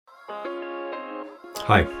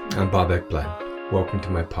Hi, I'm Bob Ekblad. Welcome to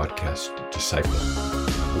my podcast, Disciple,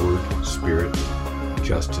 Word, Spirit,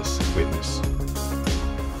 Justice, Witness.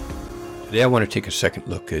 Today I want to take a second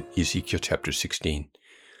look at Ezekiel chapter 16.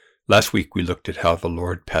 Last week we looked at how the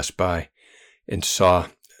Lord passed by and saw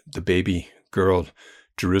the baby girl,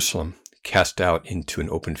 Jerusalem, cast out into an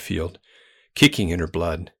open field, kicking in her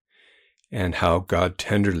blood, and how God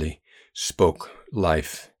tenderly spoke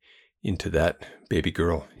life into that baby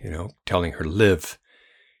girl, telling her, live.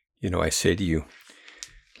 I say to you,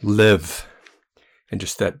 live. And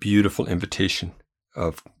just that beautiful invitation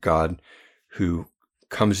of God who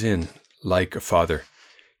comes in like a father,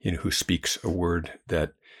 who speaks a word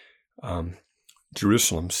that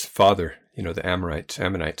Jerusalem's father, the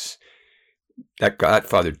Ammonites, that God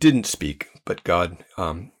father didn't speak, but God,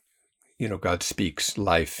 God speaks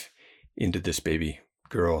life into this baby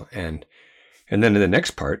girl. And then in the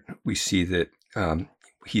next part, we see that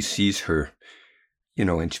he sees her,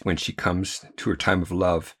 and when she comes to her time of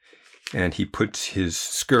love, and he puts his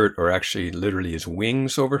skirt, or actually literally his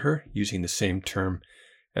wings, over her, using the same term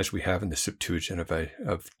as we have in the Septuagint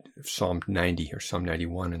of Psalm 90 or Psalm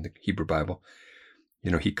 91 in the Hebrew Bible.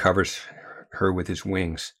 He covers her with his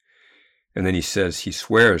wings. And then he says, he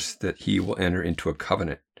swears that he will enter into a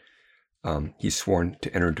covenant. He's sworn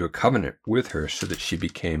to enter into a covenant with her so that she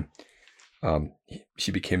became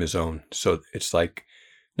his own. So it's like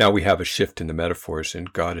now we have a shift in the metaphors,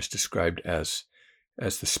 and God is described as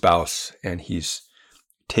the spouse, and he's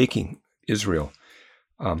taking Israel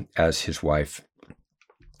as his wife,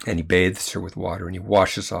 and he bathes her with water, and he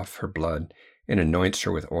washes off her blood, and anoints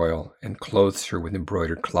her with oil, and clothes her with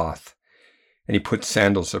embroidered cloth, and he puts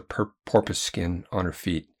sandals of porpoise skin on her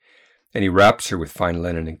feet, and he wraps her with fine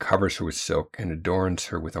linen, and covers her with silk, and adorns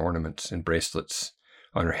her with ornaments and bracelets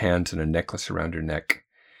on her hands, and a necklace around her neck.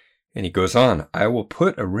 And he goes on, I will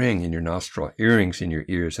put a ring in your nostril, earrings in your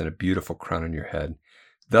ears, and a beautiful crown on your head.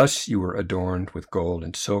 Thus you were adorned with gold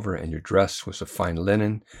and silver, and your dress was of fine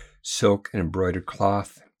linen, silk, and embroidered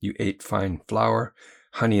cloth. You ate fine flour,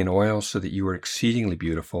 honey, and oil, so that you were exceedingly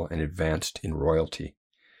beautiful and advanced in royalty.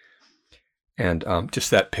 And just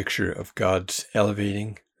that picture of God's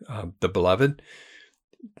elevating the beloved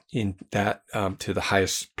in that to the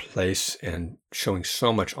highest place, and showing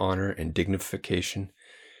so much honor and dignification.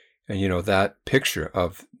 And, that picture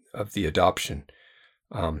of the adoption,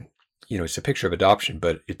 it's a picture of adoption,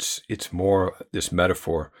 but it's more this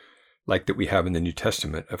metaphor like that we have in the New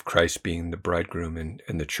Testament of Christ being the bridegroom and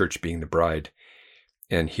the church being the bride.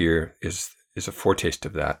 And here is a foretaste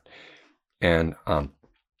of that. And,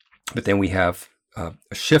 but then we have a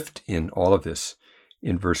shift in all of this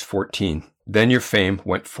in verse 14. Then your fame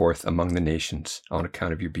went forth among the nations on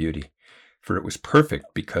account of your beauty, for it was perfect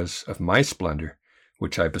because of my splendor,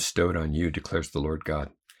 which I bestowed on you, declares the Lord God.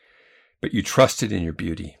 But you trusted in your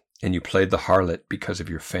beauty, and you played the harlot because of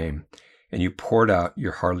your fame, and you poured out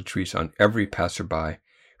your harlotries on every passerby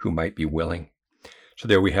who might be willing. So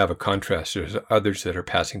there we have a contrast. There's others that are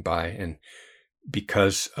passing by, and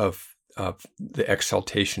because of the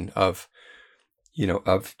exaltation of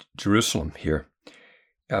Jerusalem here,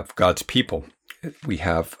 of God's people, we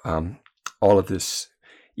have all of this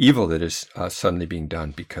evil that is suddenly being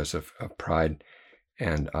done because of pride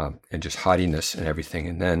and just haughtiness and everything.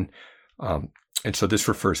 And then, and so this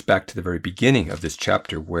refers back to the very beginning of this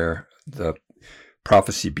chapter, where the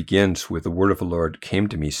prophecy begins with the word of the Lord came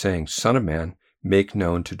to me, saying, Son of man, make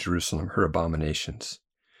known to Jerusalem her abominations,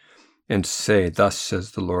 and say, thus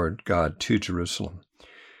says the Lord God to Jerusalem.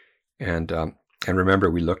 And remember,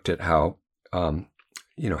 we looked at how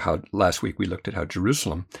last week we looked at how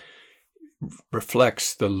Jerusalem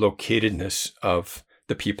reflects the locatedness of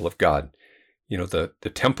the people of God.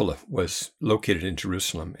 The temple was located in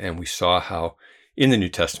Jerusalem, and we saw how in the New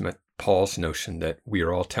Testament, Paul's notion that we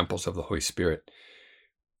are all temples of the Holy Spirit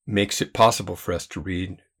makes it possible for us to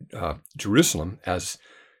read Jerusalem as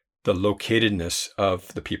the locatedness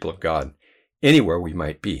of the people of God anywhere we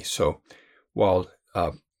might be. So while,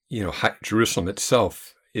 Jerusalem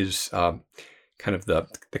itself is kind of the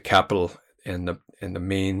capital and the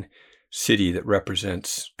main city that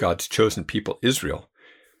represents God's chosen people, Israel,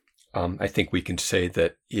 I think we can say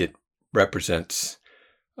that it represents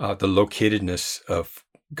the locatedness of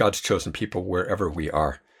God's chosen people wherever we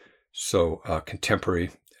are. So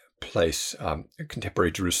contemporary place,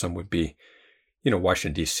 contemporary Jerusalem would be,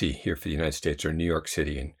 Washington, D.C. here for the United States, or New York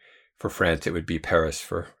City. And for France, it would be Paris.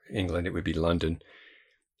 For England, it would be London.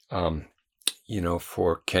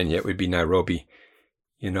 For Kenya, it would be Nairobi.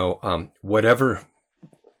 Whatever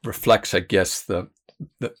reflects, I guess, the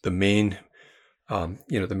main,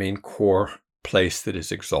 the main core place that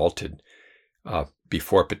is exalted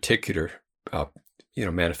before a particular,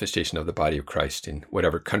 manifestation of the body of Christ in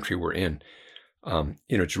whatever country we're in.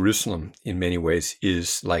 Jerusalem in many ways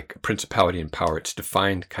is like a principality and power. It's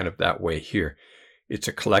defined kind of that way here. It's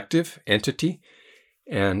a collective entity.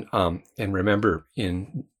 And remember,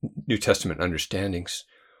 in New Testament understandings,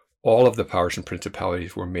 all of the powers and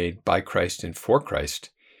principalities were made by Christ and for Christ,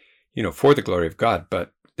 for the glory of God.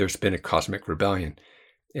 But there's been a cosmic rebellion,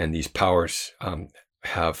 and these powers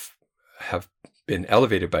have been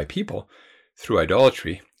elevated by people through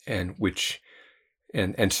idolatry, and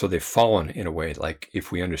so they've fallen in a way. Like,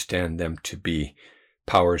 if we understand them to be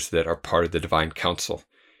powers that are part of the divine council,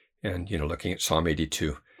 and looking at Psalm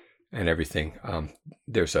 82 and everything,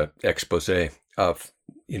 there's a expose of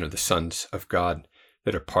the sons of God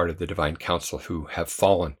that are part of the divine council who have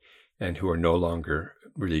fallen and who are no longer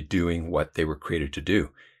really doing what they were created to do,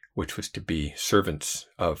 which was to be servants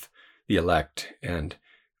of the elect and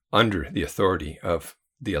under the authority of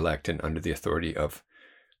the elect and under the authority of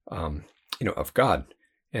of God,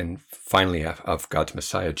 and finally of God's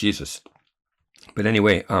Messiah, Jesus. But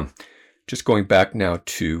anyway, just going back now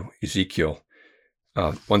to Ezekiel,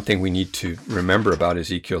 one thing we need to remember about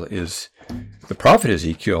Ezekiel is the prophet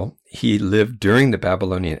Ezekiel. He lived during the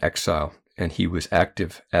Babylonian exile, and he was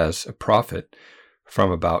active as a prophet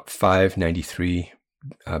from about 593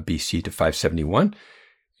 BC to 571,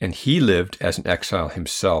 and he lived as an exile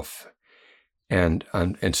himself, and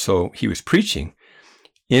so he was preaching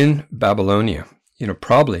in Babylonia,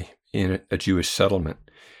 probably in a Jewish settlement,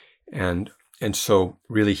 and so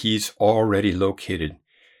really he's already located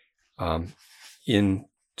in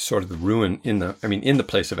sort of the ruin, in the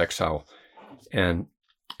place of exile, and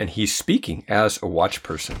he's speaking as a watch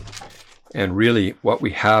person. And really what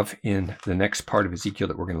we have in the next part of Ezekiel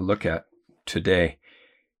that we're going to look at today,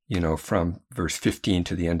 from verse 15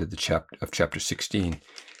 to the end of the chapter 16,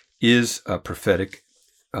 is a prophetic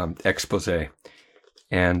expose.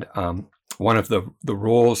 And one of the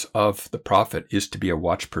roles of the prophet is to be a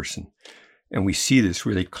watch person. And we see this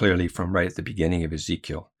really clearly from right at the beginning of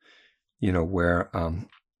Ezekiel, where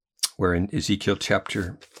in Ezekiel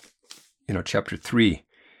chapter 3,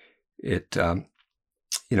 it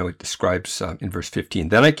describes in verse 15,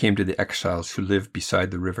 "Then I came to the exiles who lived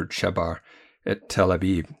beside the river Chebar at Tel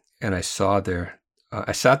Aviv, and I sat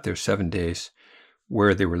there 7 days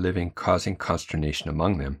where they were living, causing consternation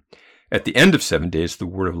among them. At the end of 7 days, the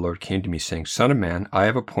word of the Lord came to me, saying, Son of man, I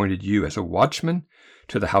have appointed you as a watchman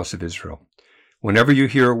to the house of Israel. Whenever you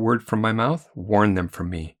hear a word from my mouth, warn them from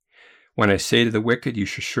me. When I say to the wicked, you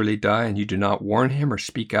shall surely die, and you do not warn him or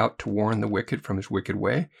speak out to warn the wicked from his wicked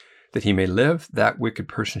way, that he may live, that wicked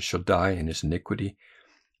person shall die in his iniquity,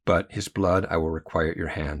 but his blood I will require at your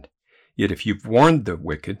hand. Yet if you've warned the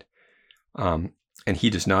wicked, and he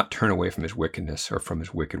does not turn away from his wickedness or from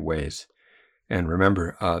his wicked ways." And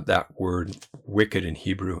remember, that word wicked in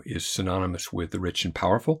Hebrew is synonymous with the rich and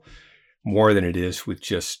powerful, more than it is with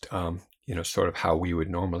just, sort of how we would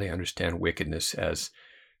normally understand wickedness as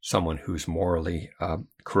someone who's morally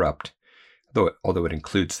corrupt, although it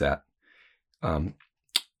includes that.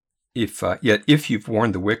 Yet if you've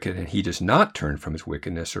warned the wicked and he does not turn from his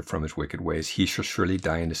wickedness or from his wicked ways, he shall surely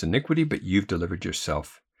die in his iniquity, but you've delivered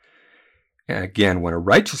yourself. And again, when a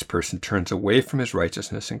righteous person turns away from his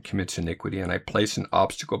righteousness and commits iniquity, and I place an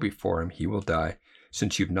obstacle before him, he will die.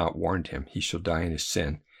 Since you've not warned him, he shall die in his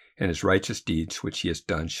sin, and his righteous deeds which he has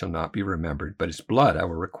done shall not be remembered, but his blood I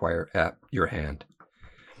will require at your hand.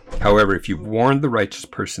 However, if you've warned the righteous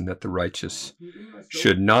person that the righteous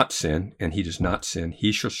should not sin, and he does not sin,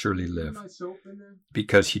 he shall surely live,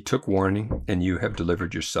 because he took warning, and you have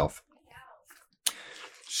delivered yourself."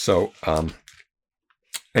 So,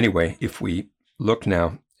 anyway, if we look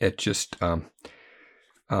now at just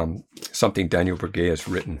something Daniel Bourget has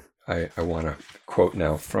written, I want to quote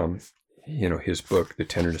now from his book, The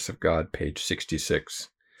Tenderness of God, page 66.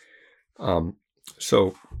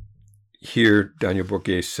 So here Daniel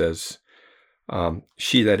Bourget says,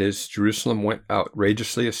 "She, that is, Jerusalem, went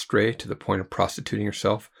outrageously astray to the point of prostituting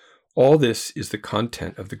herself. All this is the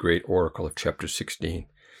content of the great oracle of chapter 16,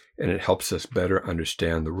 and it helps us better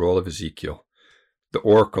understand the role of Ezekiel. The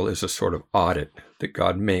oracle is a sort of audit that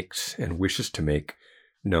God makes and wishes to make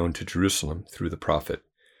known to Jerusalem through the prophet,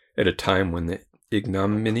 at a time when the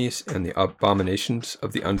ignominies and the abominations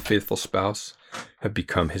of the unfaithful spouse have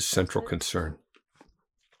become his central concern.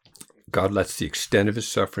 God lets the extent of his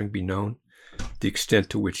suffering be known, the extent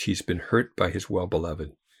to which he's been hurt by his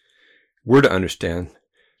well-beloved. We're to understand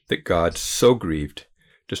that God, so grieved,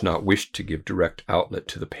 does not wish to give direct outlet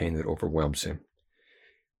to the pain that overwhelms him.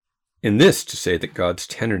 In this to say that God's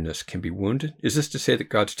tenderness can be wounded? Is this to say that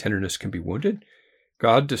God's tenderness can be wounded?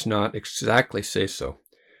 God does not exactly say so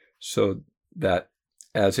that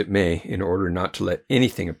as it may, in order not to let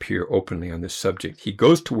anything appear openly on this subject, he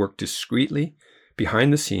goes to work discreetly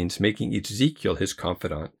behind the scenes, making Ezekiel his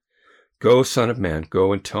confidant. Go, son of man,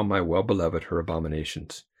 go and tell my well-beloved her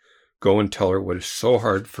abominations. Go and tell her what is so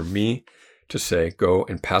hard for me to say. Go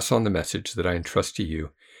and pass on the message that I entrust to you,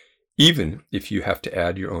 even if you have to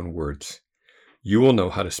add your own words. You will know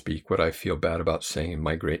how to speak what I feel bad about saying in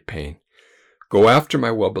my great pain. Go after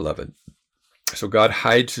my well-beloved. So God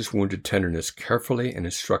hides his wounded tenderness carefully and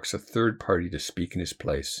instructs a third party to speak in his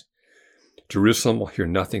place. Jerusalem will hear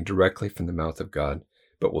nothing directly from the mouth of God,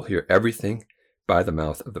 but will hear everything by the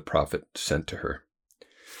mouth of the prophet sent to her.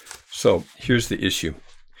 So here's the issue.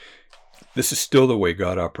 This is still the way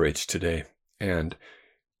God operates today. And,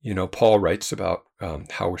 Paul writes about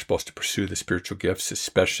how we're supposed to pursue the spiritual gifts,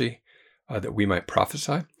 especially that we might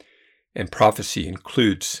prophesy. And prophecy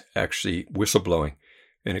includes actually whistleblowing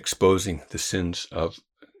and exposing the sins of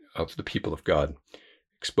the people of God,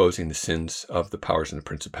 exposing the sins of the powers and the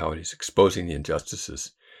principalities, exposing the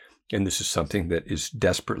injustices. And this is something that is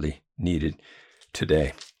desperately needed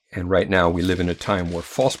today. And right now we live in a time where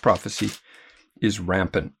false prophecy is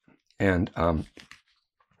rampant. And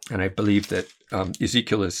I believe that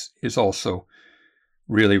Ezekiel is also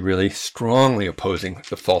really, really strongly opposing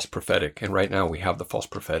the false prophetic. And right now we have the false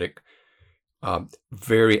prophetic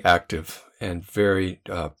very active and very,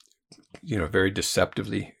 very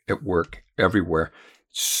deceptively at work everywhere.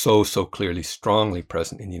 So clearly, strongly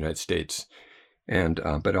present in the United States, and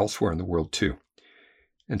but elsewhere in the world too.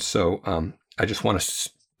 And so I just want to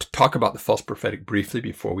talk about the false prophetic briefly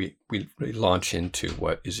before we launch into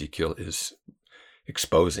what Ezekiel is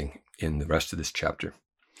exposing in the rest of this chapter.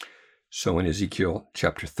 So in Ezekiel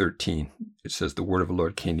chapter 13, it says, the word of the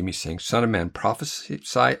Lord came to me saying, Son of man, prophesy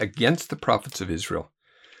against the prophets of Israel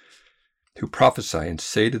who prophesy, and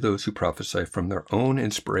say to those who prophesy from their own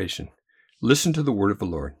inspiration, listen to the word of the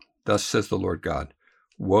Lord. Thus says the Lord God,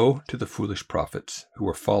 woe to the foolish prophets who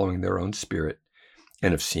are following their own spirit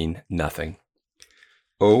and have seen nothing.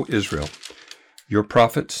 O Israel, your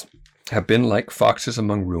prophets have been like foxes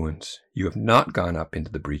among ruins. You have not gone up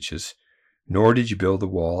into the breaches, nor did you build the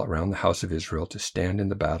wall around the house of Israel to stand in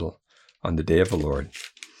the battle on the day of the Lord.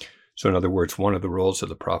 So in other words, one of the roles of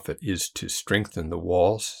the prophet is to strengthen the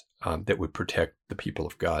walls that would protect the people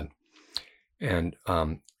of God. And,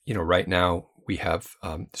 right now we have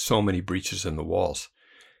so many breaches in the walls.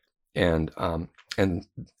 And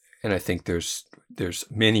I think there's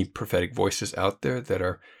many prophetic voices out there that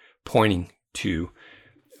are pointing to,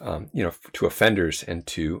 to offenders and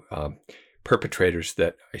to perpetrators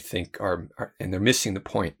that I think are, and they're missing the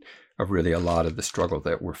point of really a lot of the struggle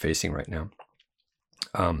that we're facing right now.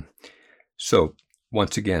 So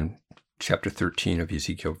once again, chapter 13 of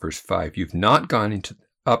Ezekiel, verse 5, you've not gone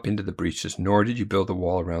up into the breaches, nor did you build a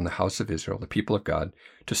wall around the house of Israel, the people of God,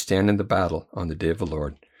 to stand in the battle on the day of the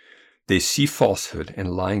Lord. They see falsehood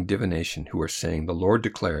and lying divination, who are saying, the Lord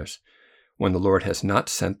declares, when the Lord has not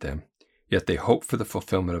sent them, yet they hope for the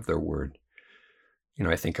fulfillment of their word.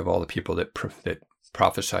 I think of all the people that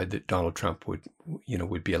prophesied that Donald Trump would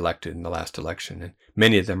be elected in the last election, and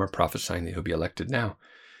many of them are prophesying that he'll be elected now.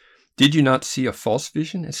 Did you not see a false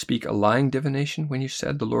vision and speak a lying divination when you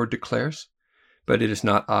said, the Lord declares, but it is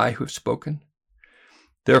not I who have spoken?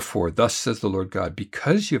 Therefore, thus says the Lord God,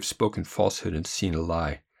 because you have spoken falsehood and seen a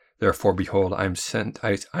lie, therefore, behold, I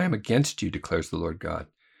am against you, declares the Lord God.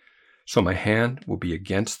 So my hand will be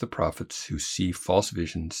against the prophets who see false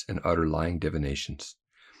visions and utter lying divinations.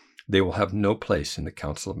 They will have no place in the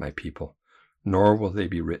council of my people, nor will they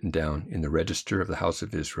be written down in the register of the house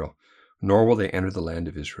of Israel, nor will they enter the land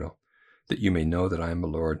of Israel, that you may know that I am the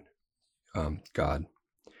Lord God.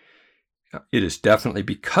 It is definitely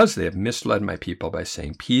because they have misled my people by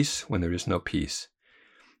saying peace when there is no peace.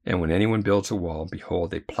 And when anyone builds a wall,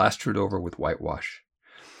 behold, they plaster it over with whitewash.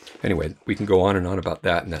 Anyway, we can go on and on about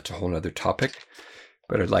that, and that's a whole other topic.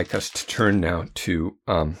 But I'd like us to turn now to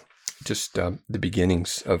the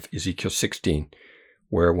beginnings of Ezekiel 16,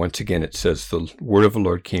 where once again it says, the word of the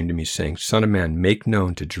Lord came to me saying, Son of man, make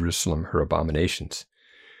known to Jerusalem her abominations.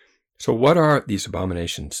 So what are these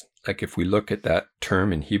abominations? Like if we look at that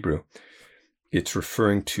term in Hebrew, it's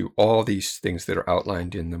referring to all these things that are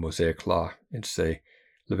outlined in the Mosaic Law, and say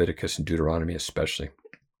Leviticus and Deuteronomy especially.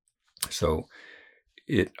 So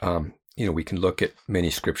it, we can look at many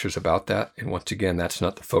scriptures about that. And once again, that's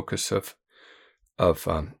not the focus of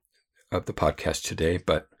the podcast today.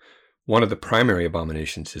 But one of the primary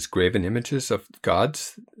abominations is graven images of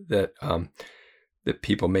gods that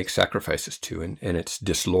people make sacrifices to, and it's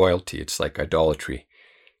disloyalty. It's like idolatry.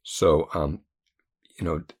 So,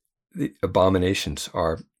 the abominations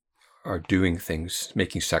are doing things,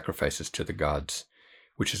 making sacrifices to the gods,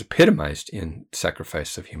 which is epitomized in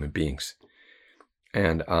sacrifice of human beings.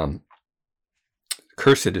 And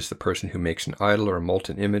cursed is the person who makes an idol or a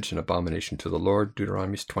molten image, an abomination to the Lord,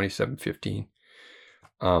 Deuteronomy 27:15.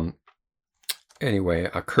 Anyway,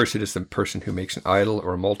 cursed is the person who makes an idol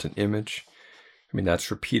or a molten image. I mean, that's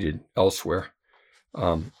repeated elsewhere.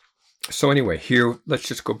 So anyway, here, let's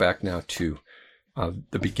just go back now to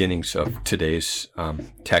the beginnings of today's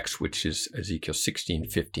text, which is Ezekiel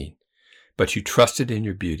 16:15. But you trusted in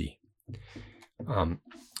your beauty.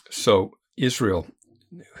 So Israel,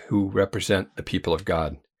 who represent the people of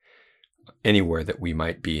God anywhere that we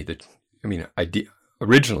might be,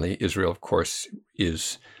 originally Israel, of course,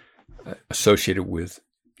 is associated with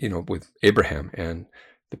Abraham and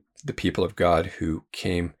the people of God who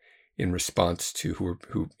came in response to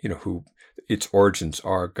who its origins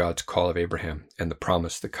are God's call of Abraham and the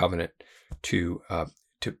promise, the covenant to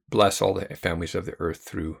bless all the families of the earth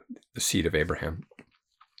through the seed of Abraham.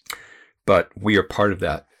 But we are part of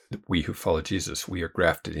that. We who follow Jesus, we are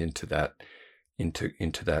grafted into that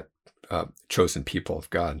chosen people of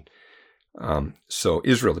God. So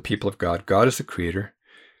Israel, the people of God, God is the creator.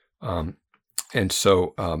 And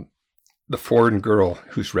so the foreign girl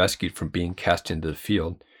who's rescued from being cast into the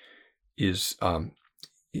field is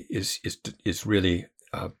really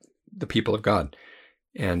the people of God.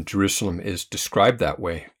 And Jerusalem is described that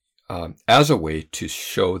way as a way to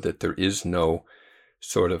show that there is no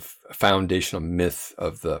sort of foundational myth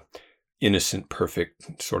of the innocent,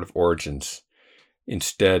 perfect sort of origins.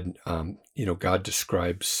 Instead, God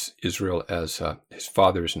describes Israel as his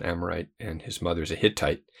father is an Amorite and his mother is a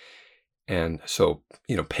Hittite. And so,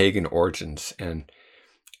 pagan origins. And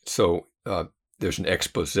so there's an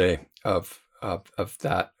expose of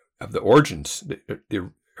the origins,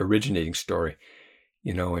 the originating story,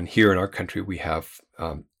 and here in our country we have,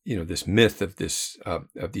 this myth of these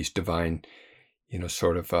divine,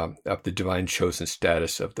 of the divine chosen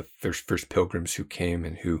status of the first pilgrims who came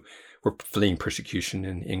and who were fleeing persecution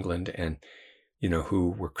in England and, who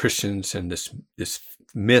were Christians, and this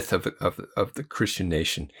myth of the Christian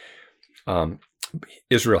nation.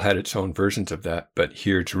 Israel had its own versions of that, but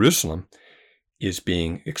here Jerusalem is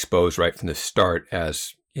being exposed right from the start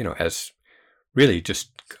as really just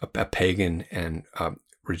a pagan and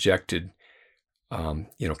rejected,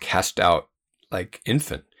 cast out like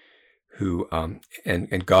infant who,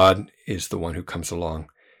 and God is the one who comes along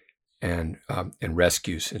and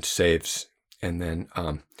rescues and saves. And then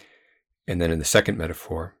in the second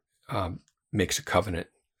metaphor, makes a covenant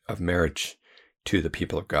of marriage to the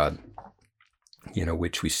people of God,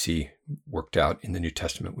 which we see worked out in the New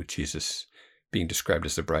Testament with Jesus being described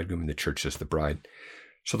as the bridegroom and the church as the bride.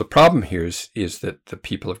 So the problem here is that the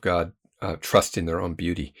people of God trust in their own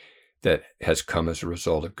beauty that has come as a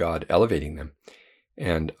result of God elevating them.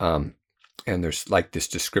 And there's like this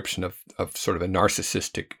description of sort of a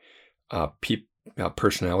narcissistic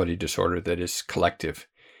personality disorder that is collective.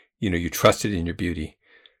 You trusted in your beauty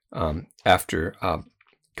after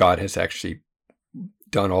God has actually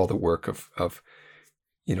done all the work of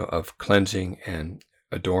cleansing and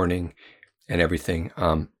adorning and everything.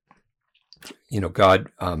 God,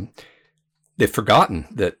 they've forgotten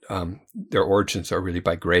that their origins are really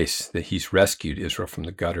by grace, that he's rescued Israel from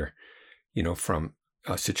the gutter, from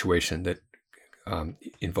a situation that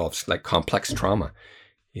involves like complex trauma,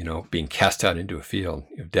 being cast out into a field,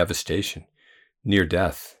 devastation, near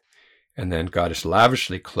death. And then God has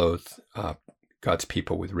lavishly clothed God's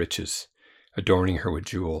people with riches, adorning her with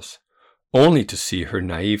jewels, only to see her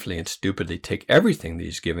naively and stupidly take everything that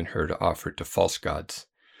he's given her to offer it to false gods,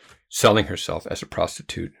 selling herself as a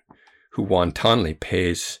prostitute who wantonly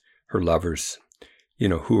pays her lovers,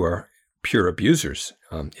 who are pure abusers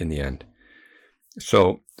in the end.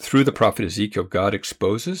 So through the prophet Ezekiel, God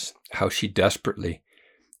exposes how she desperately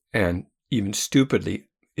and even stupidly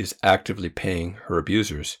is actively paying her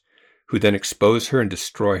abusers, who then expose her and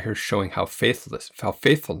destroy her, showing how faithfulness,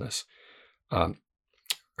 or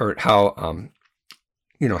how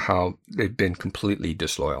they've been completely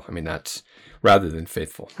disloyal. I mean, that's rather than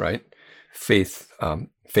faithful, right?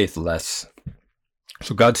 Faithless.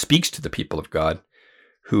 So God speaks to the people of God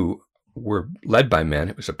who were led by men.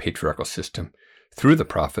 It was a patriarchal system through the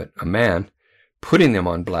prophet, a man, putting them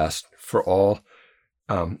on blast for all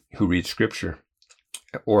who read scripture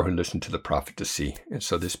or who listen to the prophet to see. And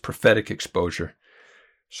so this prophetic exposure.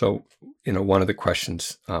 So, one of the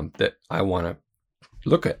questions that I want to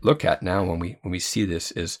look at now when we see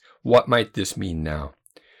this is, what might this mean now?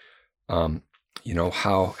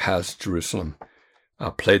 How has Jerusalem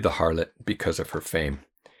played the harlot because of her fame?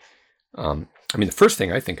 I mean, the first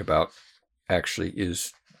thing I think about actually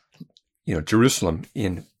is, Jerusalem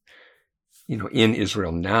in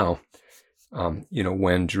Israel now.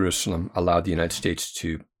 When Jerusalem allowed the United States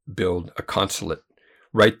to build a consulate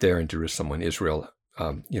right there in Jerusalem, when Israel,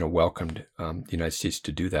 welcomed the United States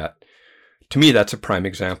to do that. To me, that's a prime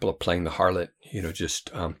example of playing the harlot,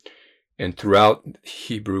 and throughout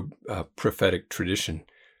Hebrew prophetic tradition,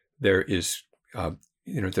 there is,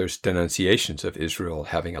 there's denunciations of Israel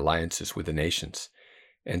having alliances with the nations.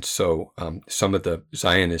 And so some of the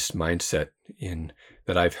Zionist mindset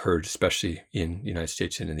that I've heard, especially in the United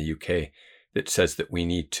States and in the UK, that says that we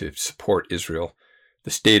need to support Israel,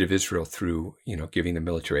 the state of Israel, through, giving them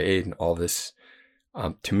military aid and all this,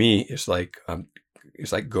 to me is like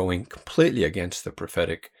going completely against the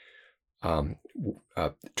prophetic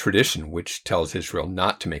tradition, which tells Israel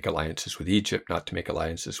not to make alliances with Egypt, not to make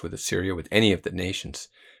alliances with Assyria, with any of the nations,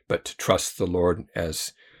 but to trust the Lord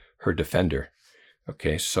as her defender.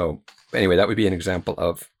 Okay, so anyway, that would be an example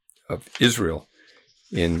of Israel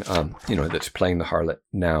in, that's playing the harlot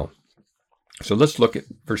now. So let's look at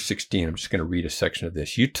verse 16. I'm just going to read a section of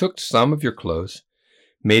this. You took some of your clothes,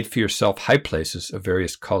 made for yourself high places of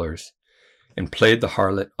various colors, and played the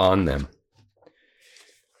harlot on them.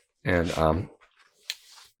 And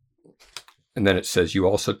then it says, you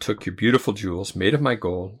also took your beautiful jewels made of my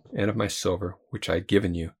gold and of my silver, which I had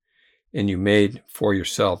given you, and you made for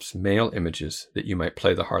yourselves male images that you might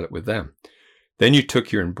play the harlot with them. Then you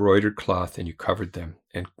took your embroidered cloth and you covered them,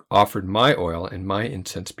 and offered my oil and my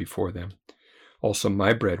incense before them. Also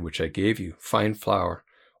my bread, which I gave you, fine flour,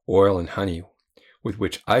 oil, and honey, with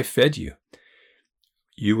which I fed you,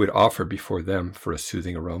 you would offer before them for a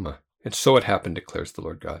soothing aroma. And so it happened, declares the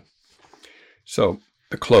Lord God. So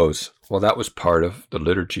the clothes, well, that was part of the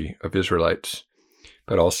liturgy of Israelites,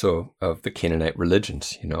 but also of the Canaanite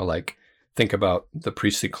religions. Think about the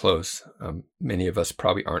priestly clothes. Many of us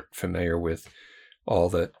probably aren't familiar with all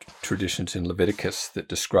the traditions in Leviticus that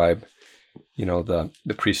describe,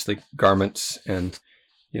 the priestly garments, and,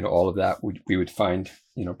 all of that we would find,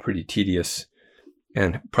 pretty tedious,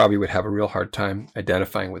 and probably would have a real hard time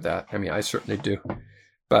identifying with that. I mean, I certainly do.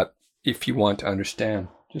 But if you want to understand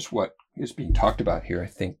just what is being talked about here, I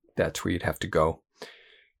think that's where you'd have to go.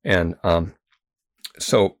 And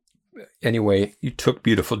so anyway, you took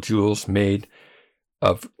beautiful jewels made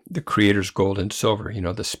of the Creator's gold and silver,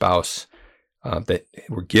 the spouse that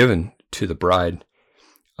were given to the bride.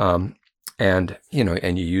 And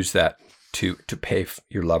you use that to pay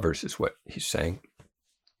your lovers, is what he's saying.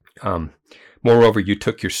 Moreover, you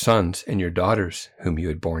took your sons and your daughters whom you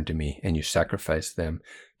had borne to me, and you sacrificed them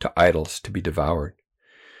to idols to be devoured.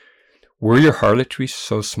 Were your harlotries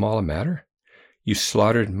so small a matter? You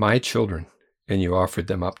slaughtered my children, and you offered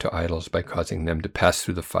them up to idols by causing them to pass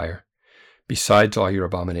through the fire. Besides all your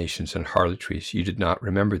abominations and harlotries, you did not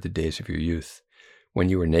remember the days of your youth, when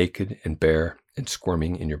you were naked and bare and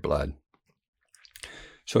squirming in your blood.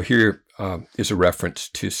 So here is a reference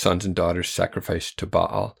to sons and daughters sacrificed to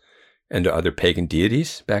Baal and to other pagan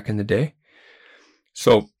deities back in the day.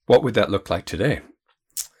 So what would that look like today?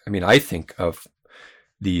 I mean, I think of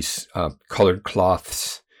these colored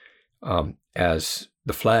cloths as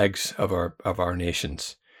the flags of our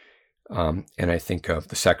nations, and I think of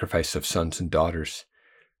the sacrifice of sons and daughters.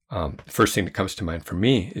 The first thing that comes to mind for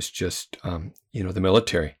me is just the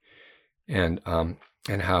military, and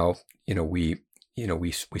how we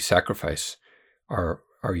sacrifice our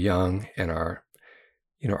young and our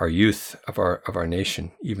youth of our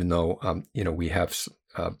nation, even though we have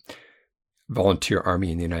volunteer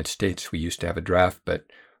army in the United States. We used to have a draft, but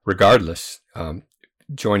regardless,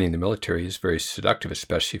 joining the military is very seductive,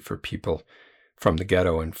 especially for people from the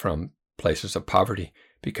ghetto and from places of poverty,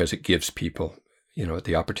 because it gives people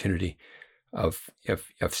the opportunity of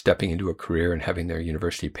stepping into a career and having their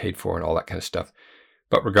university paid for and all that kind of stuff.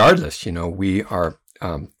 But regardless,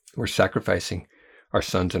 we're sacrificing our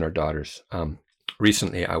sons and our daughters.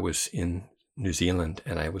 Recently, I was in New Zealand,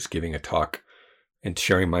 and I was giving a talk and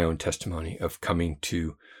sharing my own testimony of coming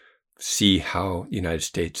to see how the United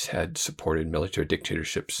States had supported military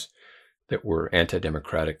dictatorships that were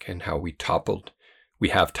anti-democratic, and how we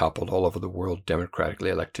have toppled all over the world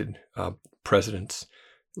democratically elected presidents,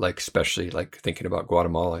 especially thinking about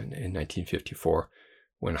Guatemala in 1954,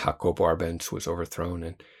 when Jacobo Arbenz was overthrown,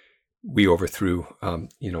 and we overthrew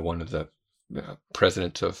one of the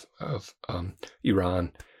presidents of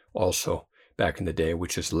Iran also back in the day,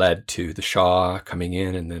 which has led to the Shah coming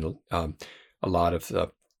in, and then a lot of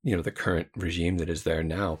the current regime that is there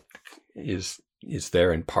now is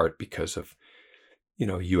there in part because of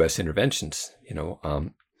U.S. interventions.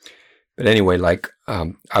 But anyway,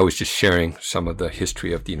 I was just sharing some of the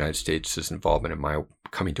history of the United States' involvement in my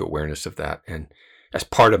coming to awareness of that, and as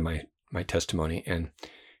part of my testimony. And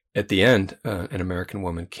at the end, an American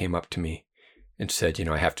woman came up to me and said,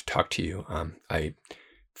 I have to talk to you. I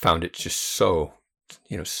found it just so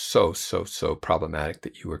problematic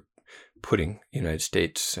that you were putting the United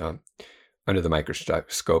States under the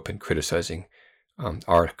microscope and criticizing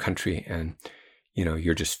our country, and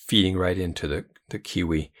you're just feeding right into the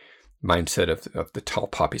Kiwi mindset of the tall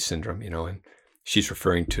poppy syndrome, and she's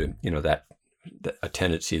referring to that a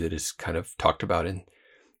tendency that is kind of talked about in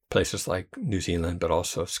places like New Zealand, but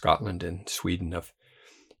also Scotland and Sweden, of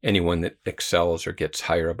anyone that excels or gets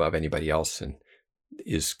higher above anybody else and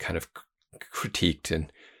is kind of critiqued.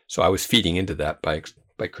 And so I was feeding into that by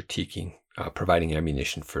critiquing, providing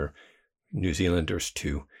ammunition for New Zealanders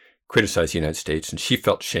to criticize the United States. And she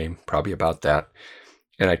felt shame probably about that.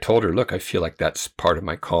 And I told her, look, I feel like that's part of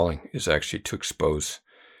my calling, is actually to expose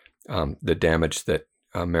the damage that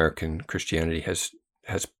American Christianity has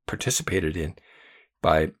participated in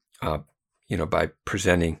by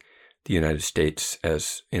presenting the United States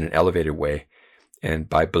as in an elevated way, and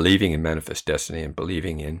by believing in manifest destiny and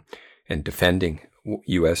believing in and defending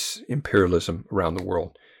U.S. imperialism around the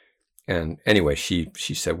world. And anyway, she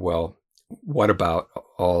said, well, what about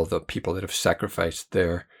all the people that have sacrificed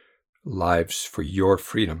their lives for your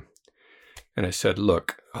freedom? And I said,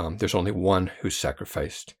 look, there's only one who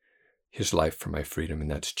sacrificed his life for my freedom, and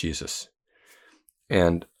that's Jesus.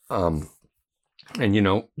 And that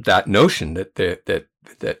notion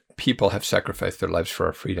that people have sacrificed their lives for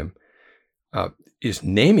our freedom is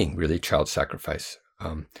naming really child sacrifice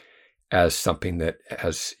as something that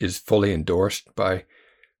is fully endorsed by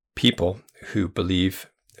people who believe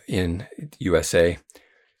in USA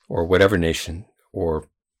or whatever nation or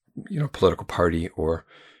political party or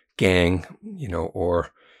gang,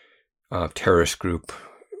 or terrorist group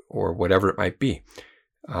or whatever it might be.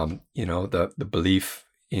 The belief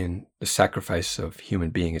in the sacrifice of human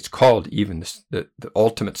being. It's called even the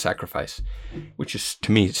ultimate sacrifice, which is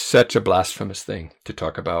to me such a blasphemous thing to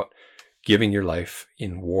talk about giving your life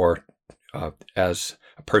in war as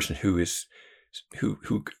a person who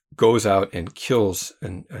goes out and kills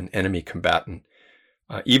an enemy combatant,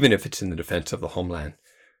 even if it's in the defense of the homeland.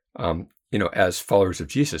 As followers of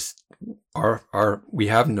Jesus, we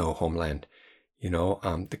have no homeland.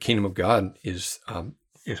 The kingdom of God is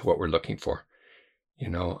what we're looking for.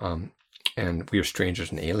 And we are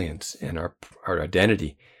strangers and aliens, and our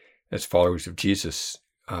identity as followers of Jesus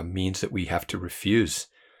means that we have to refuse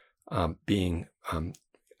being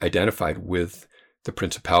identified with the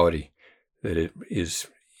principality that it is,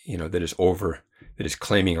 that is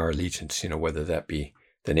claiming our allegiance, whether that be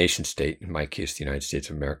the nation state, in my case, the United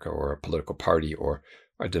States of America, or a political party, or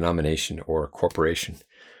a denomination, or a corporation,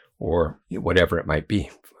 or whatever it might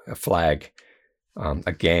be, a flag,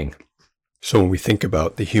 a gang. So when we think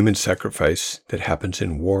about the human sacrifice that happens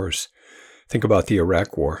in wars, think about the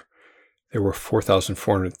Iraq War. There were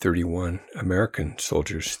 4,431 American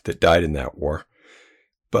soldiers that died in that war.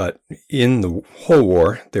 But in the whole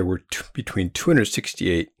war, there were between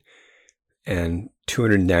 268 and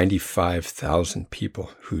 295,000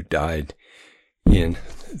 people who died in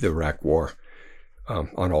the Iraq War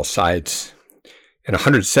on all sides, and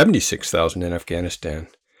 176,000 in Afghanistan.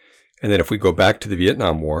 And then if we go back to the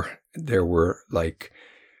Vietnam War, there were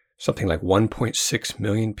something like 1.6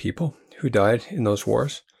 million people who died in those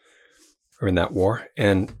wars, or in that war.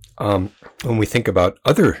 And when we think about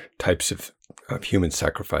other types of human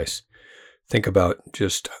sacrifice, think about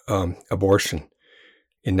just abortion.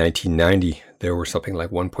 In 1990, there were something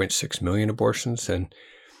like 1.6 million abortions. And,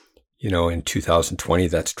 in 2020,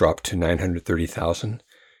 that's dropped to 930,000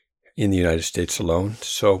 in the United States alone.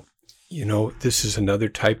 So, this is another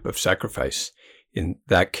type of sacrifice. In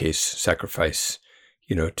that case, sacrifice,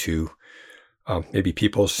 to maybe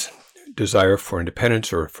people's desire for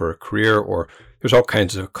independence or for a career, or there's all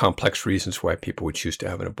kinds of complex reasons why people would choose to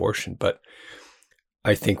have an abortion. But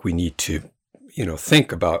I think we need to,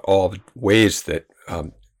 think about all the ways that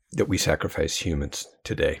we sacrifice humans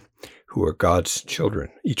today, who are God's children,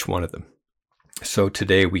 each one of them. So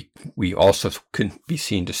today we also can be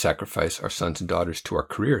seen to sacrifice our sons and daughters to our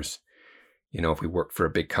careers. If we work for a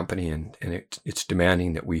big company and it's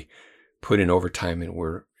demanding that we put in overtime, and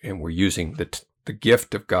we're using the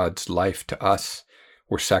gift of God's life to us,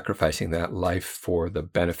 we're sacrificing that life for the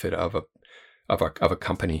benefit of a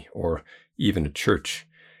company or even a church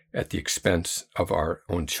at the expense of our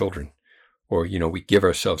own children. Or, we give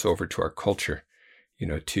ourselves over to our culture,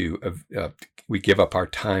 we give up our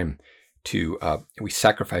time we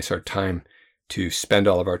sacrifice our time to spend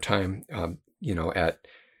all of our time, at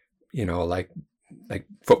like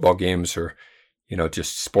football games, or,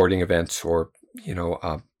 just sporting events, or,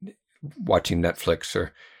 watching Netflix,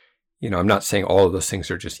 or, I'm not saying all of those things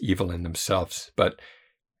are just evil in themselves, but,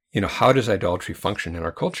 how does idolatry function in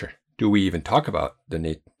our culture? Do we even talk about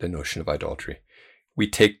the notion of idolatry? We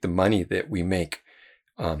take the money that we make,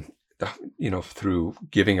 through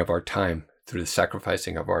giving of our time, through the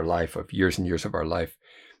sacrificing of our life, of years and years of our life,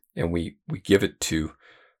 and we give it to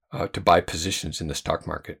buy positions in the stock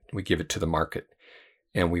market. We give it to the market,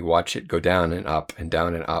 and we watch it go down and up and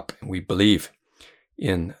down and up, and we believe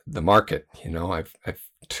in the market. I've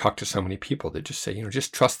talked to so many people that just say,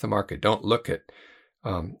 just trust the market. Don't look at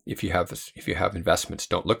if you have investments,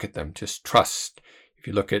 don't look at them. Just trust. If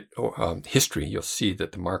you look at history, you'll see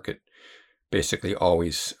that the market basically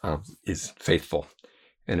always is faithful,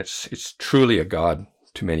 and it's truly a god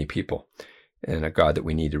to many people, and a god that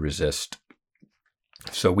we need to resist.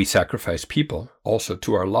 So we sacrifice people also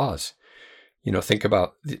to our laws. Think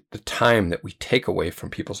about the time that we take away from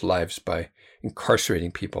people's lives by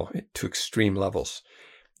incarcerating people to extreme levels.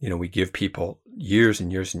 We give people years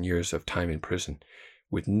and years and years of time in prison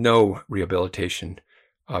with no rehabilitation,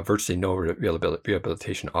 virtually no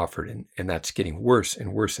rehabilitation offered, and that's getting worse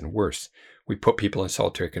and worse and worse. We put people in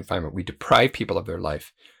solitary confinement. We deprive people of their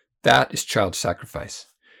life. That is child sacrifice.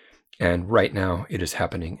 And right now it is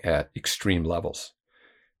happening at extreme levels.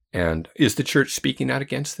 And is the church speaking out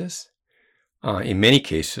against this? In many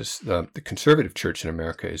cases, the conservative church in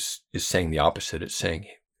America is saying the opposite. It's saying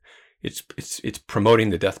it's promoting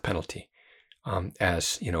the death penalty,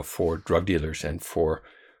 as for drug dealers and for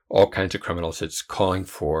all kinds of criminals. It's calling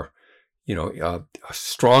for a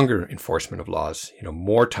stronger enforcement of laws.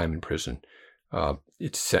 More time in prison.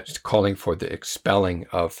 It's calling for the expelling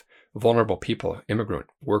of vulnerable people, immigrant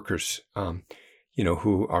workers,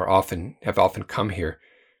 who have often come here,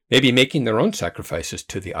 maybe making their own sacrifices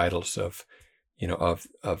to the idols of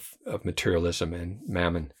materialism and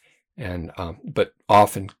mammon, and but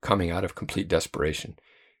often coming out of complete desperation.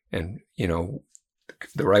 And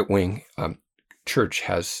the right wing church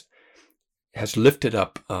has lifted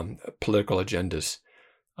up political agendas,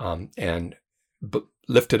 and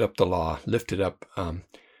lifted up the law, lifted up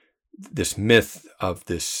this myth of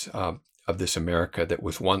this America that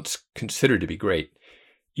was once considered to be great,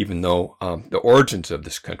 even though the origins of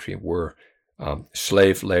this country were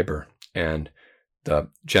slave labor and the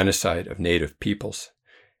genocide of native peoples,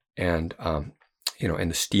 and and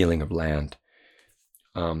the stealing of land.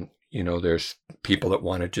 There's people that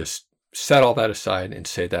want to just set all that aside and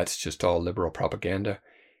say that's just all liberal propaganda.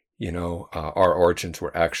 Our origins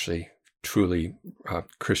were actually truly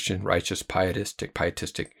Christian, righteous,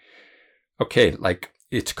 pietistic. Okay,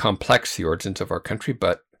 it's complex, the origins of our country,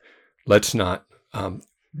 but let's not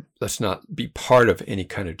be part of any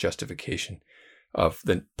kind of justification of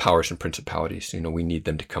the powers and principalities. We need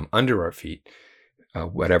them to come under our feet,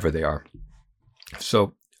 whatever they are.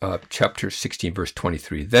 So chapter 16, verse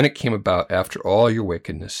 23, then it came about after all your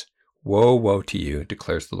wickedness, woe, woe to you,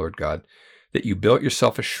 declares the Lord God, that you built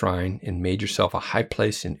yourself a shrine and made yourself a high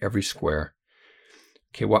place in every square.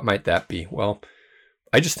 Okay, what might that be? Well,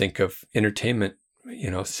 I just think of entertainment,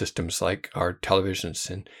 systems like our televisions,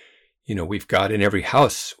 and, we've got in every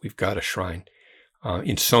house, we've got a shrine.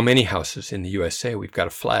 In so many houses in the USA, we've got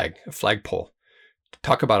a flagpole.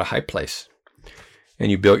 Talk about a high place.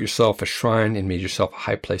 And you built yourself a shrine and made yourself a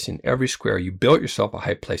high place in every square. You built yourself a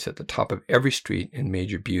high place at the top of every street and made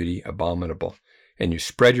your beauty abominable. And you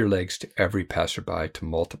spread your legs to every passerby to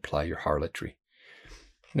multiply your harlotry.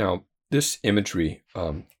 Now, this imagery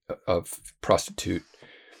of prostitute,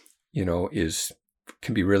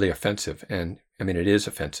 can be really offensive. And I mean, it is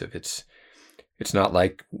offensive. It's not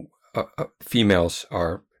like females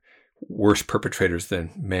are worse perpetrators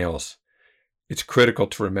than males. It's critical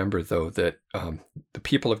to remember, though, that the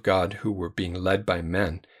people of God who were being led by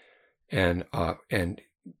men and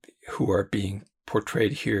who are being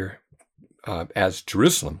portrayed here as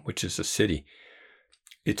Jerusalem, which is a city,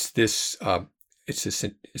 it's the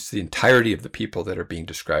entirety of the people that are being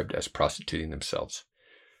described as prostituting themselves.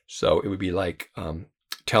 So it would be like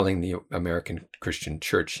telling the American Christian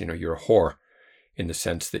church, you're a whore, in the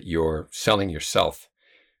sense that you're selling yourself,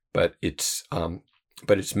 but it's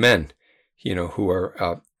men, who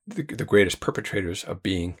are the greatest perpetrators of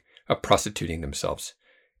prostituting themselves,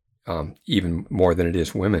 even more than it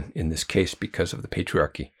is women in this case because of the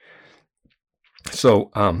patriarchy.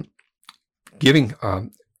 So,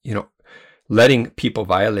 letting people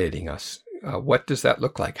violating us, what does that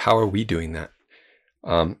look like? How are we doing that?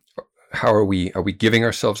 How are we giving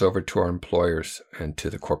ourselves over to our employers and to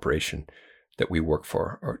the corporation that we work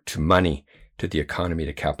for, or to money, to the economy,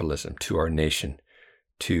 to capitalism, to our nation,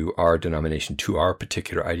 to our denomination, to our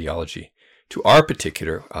particular ideology, to our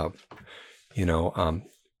particular,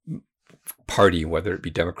 party, whether it be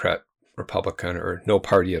Democrat, Republican, or no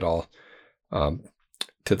party at all,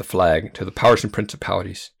 to the flag, to the powers and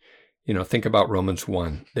principalities. Think about Romans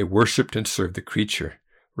 1. They worshiped and served the creature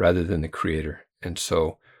rather than the creator. And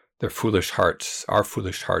so their foolish hearts, our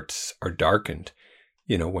foolish hearts, are darkened,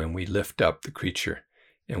 when we lift up the creature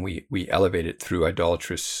and we elevate it through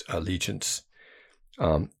idolatrous allegiance.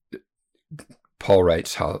 Paul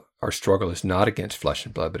writes how our struggle is not against flesh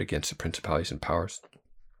and blood, but against the principalities and powers.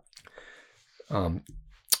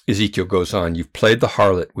 Ezekiel goes on, you've played the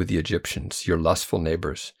harlot with the Egyptians, your lustful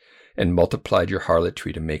neighbors, and multiplied your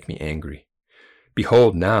harlotry to make me angry.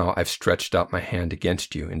 Behold, now I've stretched out my hand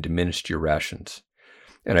against you and diminished your rations.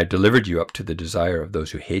 And I delivered you up to the desire of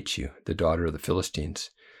those who hate you, the daughter of the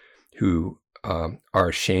Philistines, who are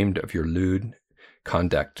ashamed of your lewd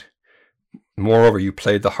conduct. Moreover, you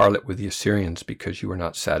played the harlot with the Assyrians because you were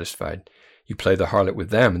not satisfied. You played the harlot with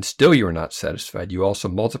them, and still you were not satisfied. You also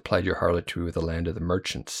multiplied your harlotry with the land of the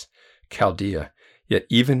merchants, Chaldea. Yet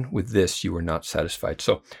even with this you were not satisfied.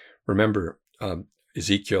 So remember,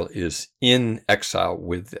 Ezekiel is in exile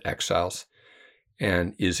with the exiles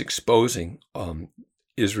and is exposing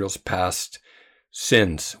Israel's past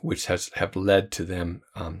sins, which have led to them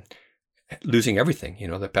losing everything.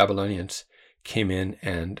 The Babylonians came in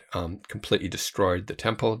and completely destroyed the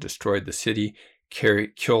temple, destroyed the city,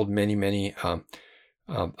 killed many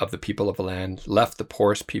of the people of the land, left the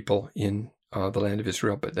poorest people in the land of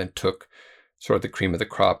Israel, but then took sort of the cream of the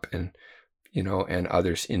crop and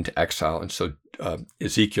others into exile. And so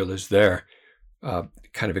Ezekiel is there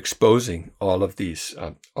kind of exposing all of these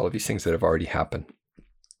things that have already happened.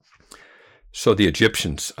 So the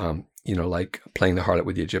Egyptians, like playing the harlot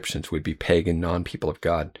with the Egyptians, would be pagan, non-people of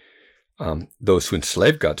God, those who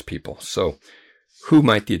enslaved God's people. So who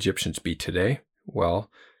might the Egyptians be today? Well,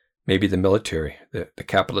 maybe the military, the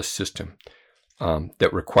capitalist system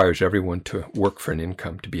that requires everyone to work for an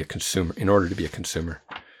income to be a consumer, in order to be a consumer.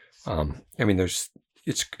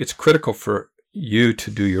 It's critical for you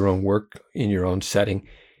to do your own work in your own setting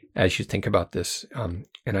as you think about this.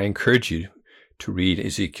 And I encourage you to read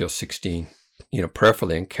Ezekiel 16,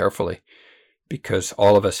 prayerfully and carefully, because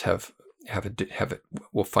all of us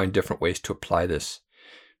will find different ways to apply this.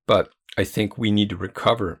 But I think we need to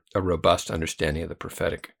recover a robust understanding of the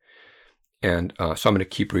prophetic. And so I'm going to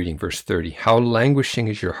keep reading verse 30. How languishing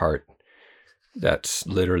is your heart? That's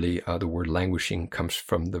literally the word languishing comes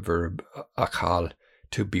from the verb akal,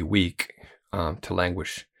 to be weak, to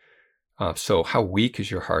languish. So how weak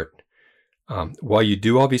is your heart? While you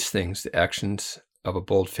do all these things, the actions of a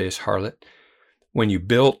bold-faced harlot, when you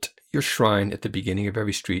built your shrine at the beginning of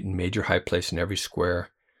every street and made your high place in every square,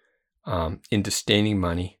 in disdaining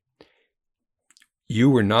money, you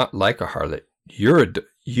were not like a harlot.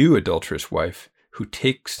 You adulterous wife, who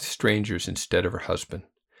takes strangers instead of her husband.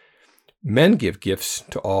 Men give gifts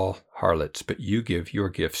to all harlots, but you give your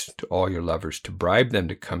gifts to all your lovers to bribe them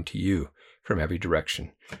to come to you from every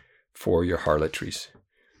direction for your harlotries.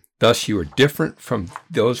 Thus you are different from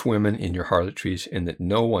those women in your harlotries, in that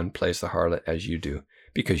no one plays the harlot as you do,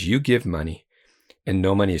 because you give money and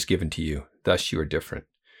no money is given to you. Thus you are different.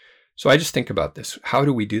 So I just think about this. How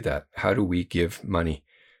do we do that? How do we give money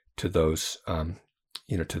to those, to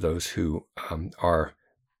those who are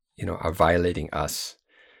violating us?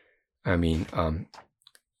 I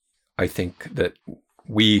think that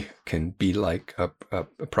we can be like a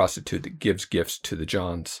prostitute that gives gifts to the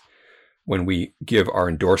Johns when we give our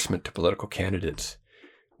endorsement to political candidates,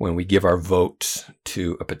 when we give our votes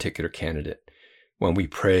to a particular candidate, when we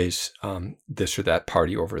praise this or that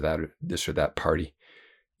party over this or that party.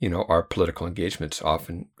 Our political engagements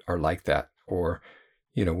often are like that. Or,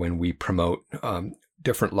 when we promote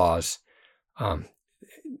different laws,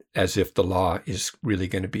 as if the law is really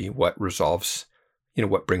going to be what resolves,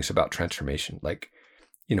 what brings about transformation.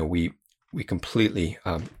 We completely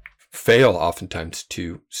fail oftentimes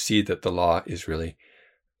to see that the law is really,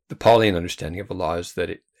 the Pauline understanding of the law is that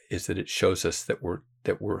it shows us that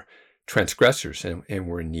we're transgressors and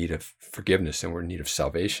we're in need of forgiveness and we're in need of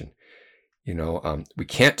salvation. We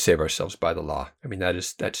can't save ourselves by the law.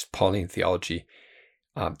 That's Pauline theology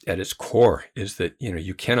at its core, is that,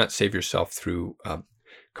 you cannot save yourself through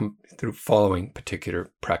following particular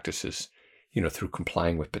practices, through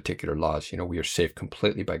complying with particular laws. We are saved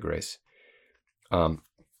completely by grace.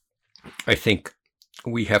 I think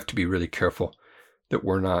we have to be really careful that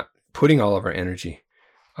we're not putting all of our energy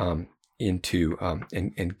into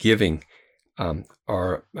and giving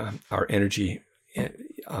our energy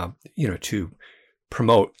to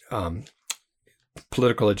promote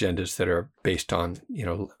political agendas that are based on,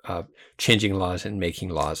 changing laws and making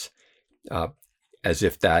laws, as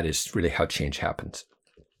if that is really how change happens.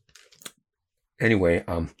 Anyway,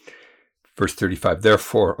 verse 35,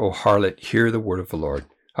 therefore, O harlot, hear the word of the Lord.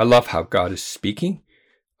 I love how God is speaking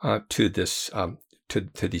to this,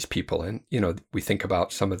 to these people. And, we think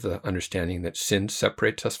about some of the understanding that sin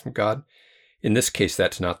separates us from God. In this case,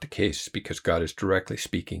 that's not the case, because God is directly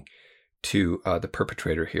speaking to the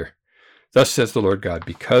perpetrator here. Thus says the Lord God,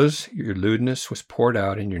 because your lewdness was poured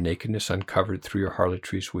out and your nakedness uncovered through your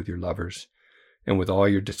harlotries with your lovers and with all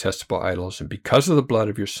your detestable idols, and because of the blood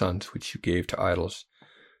of your sons which you gave to idols,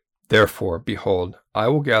 therefore, behold, I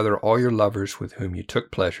will gather all your lovers with whom you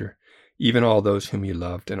took pleasure, even all those whom you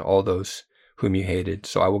loved and all those whom you hated.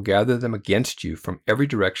 So I will gather them against you from every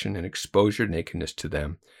direction and expose your nakedness to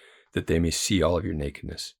them, that they may see all of your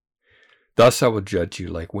nakedness. Thus I will judge you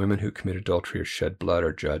like women who commit adultery or shed blood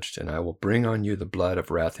are judged, and I will bring on you the blood of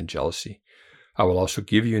wrath and jealousy. I will also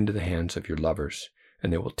give you into the hands of your lovers,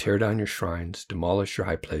 and they will tear down your shrines, demolish your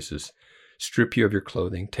high places, strip you of your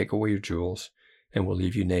clothing, take away your jewels, and will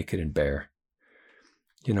leave you naked and bare.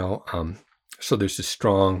 So there's a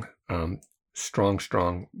strong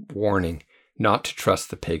warning not to trust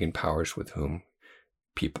the pagan powers with whom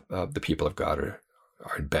the people of God are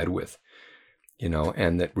in bed with.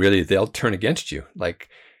 And that really they'll turn against you. Like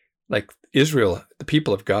Israel, the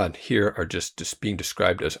people of God here are just being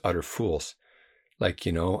described as utter fools.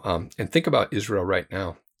 And think about Israel right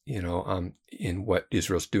now, in what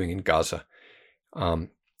Israel's doing in Gaza.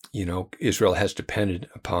 Israel has depended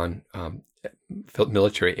upon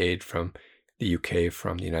military aid from the UK,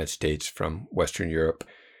 from the United States, from Western Europe.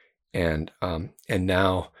 And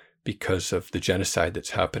now, because of the genocide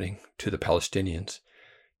that's happening to the Palestinians,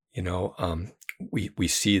 we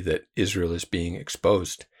see that Israel is being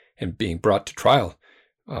exposed and being brought to trial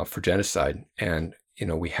for genocide. And,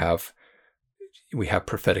 we have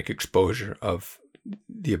prophetic exposure of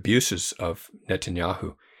the abuses of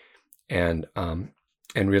Netanyahu. And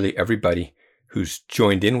really everybody who's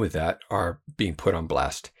joined in with that are being put on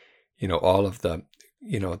blast. All of the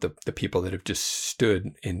people that have just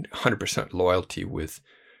stood in 100% loyalty with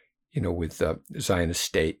the Zionist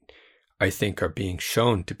state, I think are being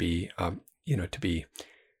shown to be,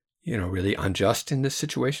 really unjust in this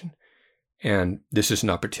situation. And this is an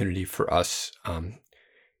opportunity for us,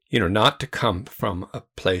 not to come from a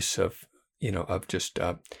place of just,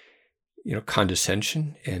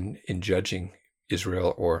 condescension in judging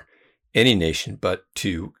Israel or any nation, but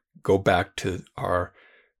to go back to our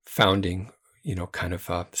founding,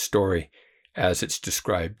 story as it's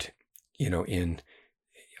described, in,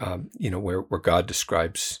 where God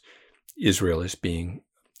describes Israel as being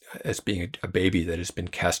a baby that has been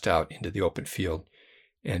cast out into the open field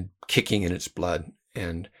and kicking in its blood,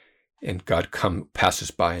 and God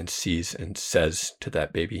passes by and sees and says to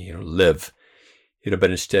that baby, live,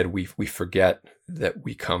 but instead we forget that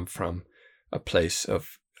we come from a place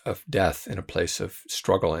of death and a place of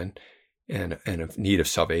struggle and of need of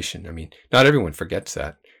salvation. I mean, not everyone forgets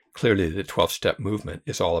that. Clearly, the 12-step movement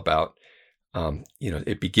is all about,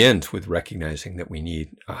 it begins with recognizing that we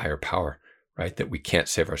need a higher power, right? That we can't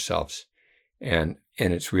save ourselves. And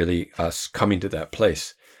it's really us coming to that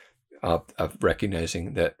place of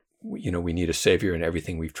recognizing that, we need a savior, and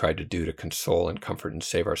everything we've tried to do to console and comfort and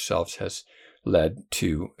save ourselves has led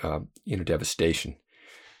to, devastation.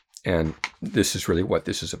 And this is really what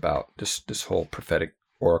this is about, this whole prophetic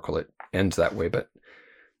oracle. It ends that way, but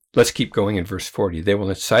let's keep going in verse 40. They will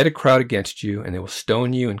incite a crowd against you, and they will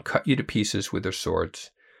stone you and cut you to pieces with their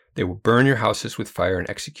swords. They will burn your houses with fire and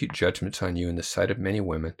execute judgments on you in the sight of many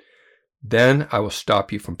women. Then I will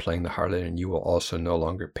stop you from playing the harlot, and you will also no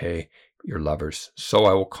longer pay your lovers. So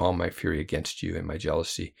I will calm my fury against you, and my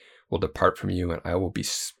jealousy will depart from you, and I will be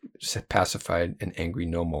pacified and angry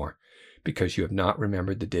no more, because you have not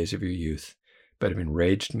remembered the days of your youth, but have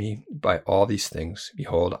enraged me by all these things.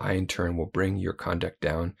 Behold, I in turn will bring your conduct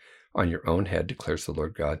down on your own head, declares the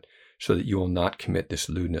Lord God, so that you will not commit this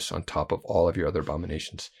lewdness on top of all of your other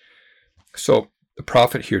abominations. So the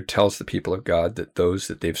prophet here tells the people of God that those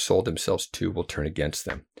that they've sold themselves to will turn against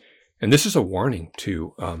them. And this is a warning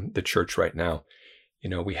to the church right now.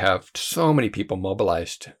 We have so many people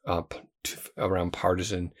mobilized around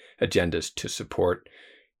partisan agendas to support,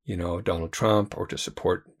 Donald Trump, or to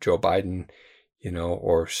support Joe Biden,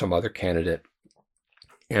 or some other candidate.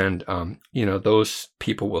 And, those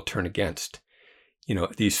people will turn against,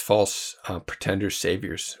 these false pretender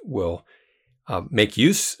saviors will make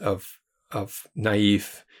use of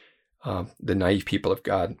naive, the naive people of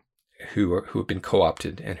God who have been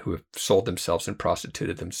co-opted and who have sold themselves and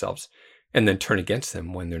prostituted themselves, and then turn against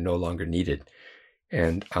them when they're no longer needed.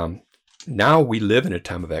 And now we live in a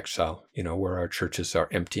time of exile, where our churches are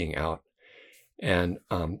emptying out. And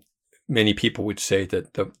many people would say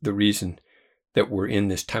that the reason that we're in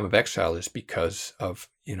this time of exile is because of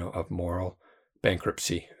moral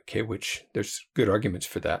bankruptcy, okay, which there's good arguments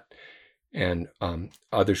for that. And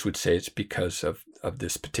others would say it's because of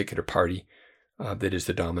this particular party that is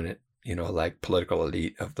the dominant, like political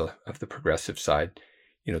elite of the progressive side,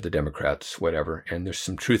 the Democrats, whatever. And there's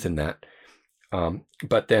some truth in that.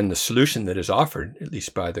 But then the solution that is offered, at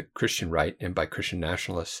least by the Christian right and by Christian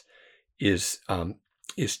nationalists, is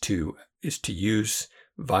to use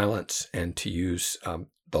violence and to use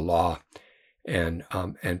the law and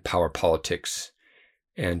power politics,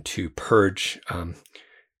 and to purge the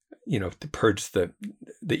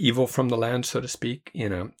evil from the land, so to speak,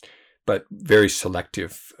 but very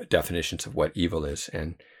selective definitions of what evil is,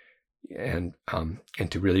 and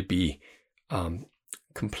to really be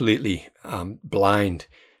completely blind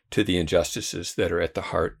to the injustices that are at the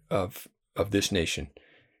heart of this nation,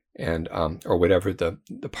 and or whatever the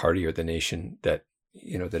party or the nation that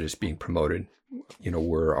that is being promoted,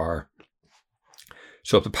 were or are.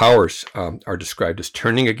 So the powers are described as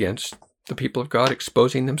turning against the people of God,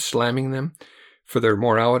 exposing them, slamming them for their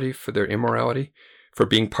morality, for their immorality, for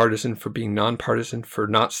being partisan, for being nonpartisan, for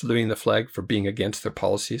not saluting the flag, for being against their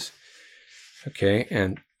policies. Okay,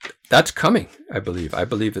 and that's coming, I believe. I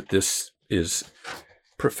believe that this is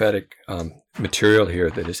prophetic material here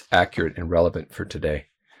that is accurate and relevant for today.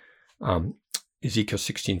 Ezekiel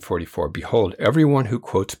 16:44, behold, everyone who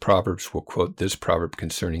quotes Proverbs will quote this proverb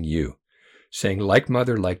concerning you, saying, like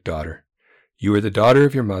mother, like daughter. You are the daughter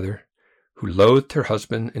of your mother, who loathed her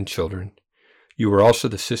husband and children. You were also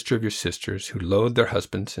the sister of your sisters, who loathed their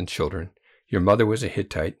husbands and children. Your mother was a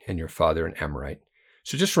Hittite, and your father an Amorite.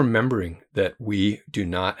 So just remembering that we do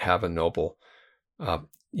not have a noble,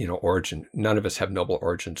 origin. None of us have noble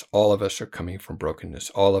origins. All of us are coming from brokenness.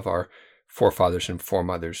 All of our forefathers and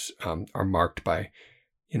foremothers are marked by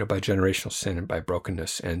generational sin and by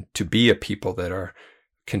brokenness. And to be a people that are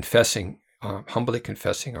humbly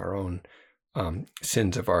confessing our own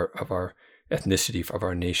sins of our ethnicity, of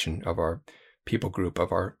our nation, of our people group,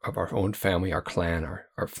 of our own family, our clan,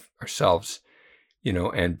 ourselves,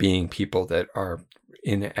 and being people that are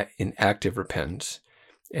in active repentance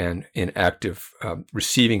and in active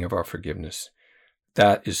receiving of our forgiveness.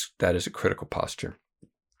 That is a critical posture.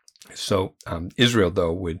 So Israel,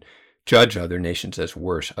 though, would judge other nations as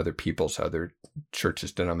worse, other peoples, other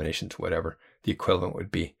churches, denominations, whatever the equivalent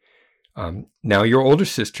would be. Now your older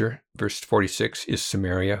sister, verse 46, is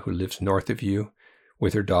Samaria, who lives north of you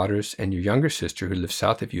with her daughters, and your younger sister, who lives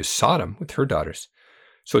south of you, is Sodom with her daughters.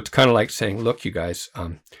 So it's kind of like saying, look, you guys,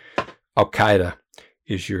 Al-Qaeda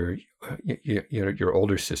is your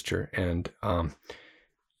older sister, and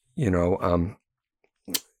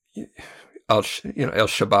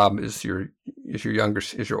Al-Shabaab is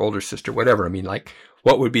your older sister, whatever. I mean, like,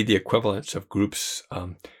 what would be the equivalents of groups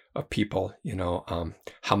of people?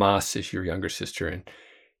 Hamas is your younger sister, and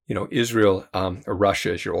Israel or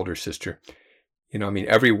Russia is your older sister.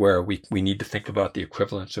 Everywhere we need to think about the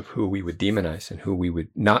equivalents of who we would demonize and who we would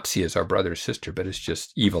not see as our brother or sister, but it's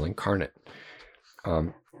just evil incarnate.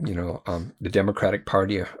 The Democratic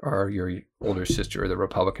Party are your older sister, or the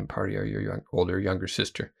Republican Party are your younger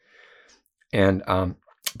sister. And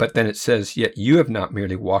but then it says, yet you have not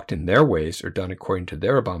merely walked in their ways or done according to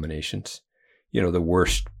their abominations. The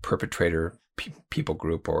worst perpetrator people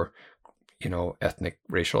group, or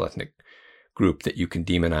racial ethnic group that you can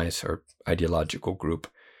demonize, or ideological group.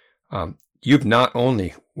 You've not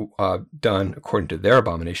only done according to their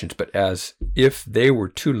abominations, but as if they were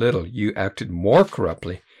too little, you acted more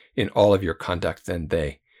corruptly in all of your conduct than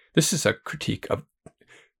they. This is a critique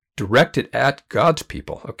directed at God's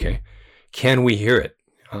people, okay? Can we hear it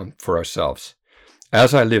for ourselves?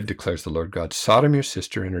 As I live, declares the Lord God, Sodom, your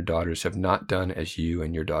sister, and her daughters have not done as you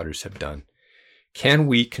and your daughters have done. Can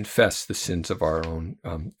we confess the sins of our own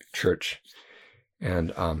church?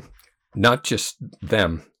 And not just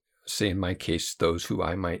them, say in my case, those who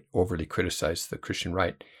I might overly criticize, the Christian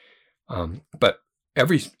right, but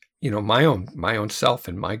every, my own self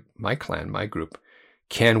and my clan, my group.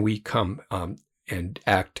 Can we come and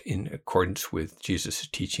act in accordance with Jesus'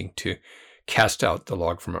 teaching to cast out the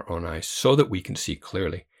log from our own eyes, so that we can see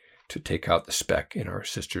clearly, to take out the speck in our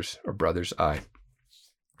sister's or brother's eye?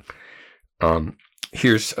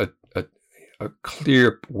 Here's a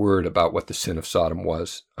clear word about what the sin of Sodom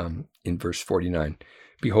was in verse 49.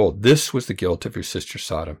 Behold, this was the guilt of your sister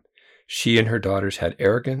Sodom. She and her daughters had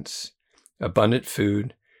arrogance, abundant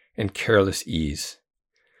food, and careless ease.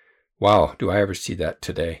 Wow, do I ever see that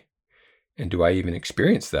today? And do I even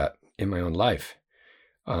experience that in my own life?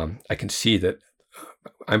 I can see that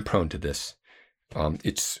I'm prone to this.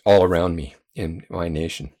 It's all around me in my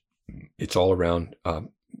nation. It's all around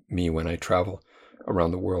me when I travel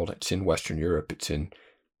around the world. It's in Western Europe. It's in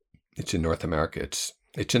North America.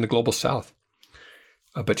 It's in the global South.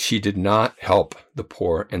 But she did not help the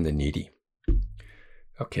poor and the needy.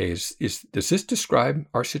 Okay, does this describe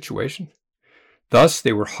our situation? Thus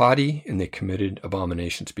they were haughty, and they committed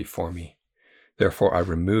abominations before me. Therefore I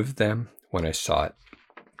removed them when I saw it.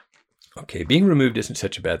 Okay, being removed isn't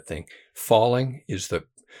such a bad thing. Falling is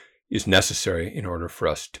necessary in order for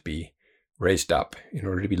us to be raised up. In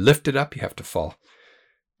order to be lifted up, you have to fall.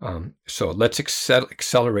 So let's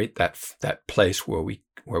accelerate that place where we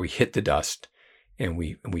hit the dust, and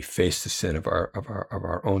we face the sin of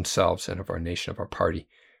our own selves and of our nation, of our party,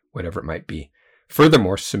 whatever it might be.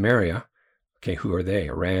 Furthermore, Samaria, okay, who are they?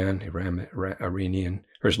 Iranian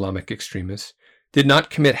or Islamic extremists, did not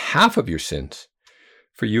commit half of your sins,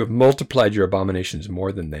 for you have multiplied your abominations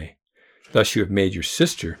more than they. Thus you have made your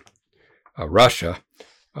sister, Russia,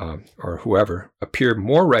 or whoever, appear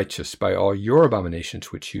more righteous by all your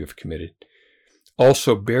abominations which you have committed.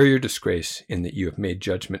 Also bear your disgrace in that you have made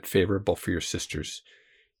judgment favorable for your sisters,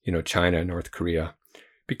 China and North Korea,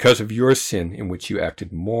 because of your sin in which you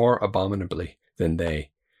acted more abominably than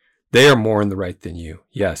they. They are more in the right than you.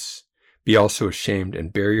 Yes, be also ashamed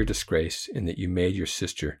and bear your disgrace in that you made your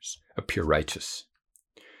sisters appear righteous.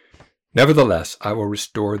 Nevertheless, I will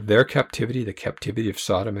restore their captivity, the captivity of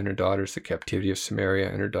Sodom and her daughters, the captivity of Samaria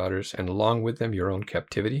and her daughters, and along with them your own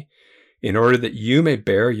captivity, in order that you may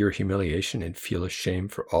bear your humiliation and feel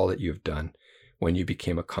ashamed for all that you have done when you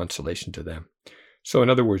became a consolation to them. So in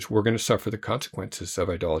other words, we're going to suffer the consequences of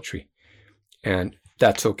idolatry, and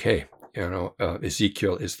that's okay.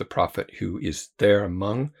 Ezekiel is the prophet who is there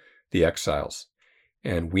among the exiles,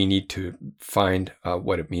 and we need to find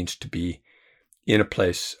what it means to be in a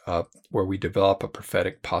place where we develop a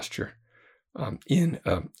prophetic posture in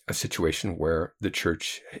a situation where the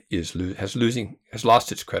church has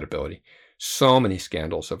lost its credibility. So many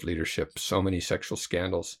scandals of leadership, so many sexual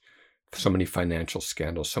scandals, so many financial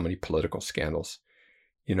scandals, so many political scandals.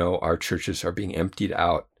 Our churches are being emptied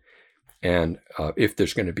out. And if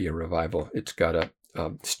there's going to be a revival, it's got to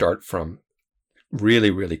start from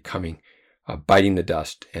really, really coming, biting the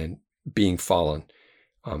dust and being fallen.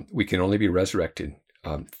 We can only be resurrected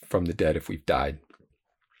from the dead if we've died.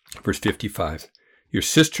 Verse 55, your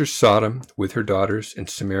sister Sodom with her daughters and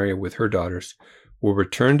Samaria with her daughters will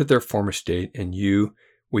return to their former state, and you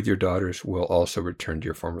with your daughters will also return to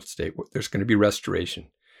your former state. There's going to be restoration.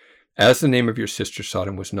 As the name of your sister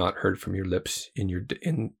Sodom was not heard from your lips in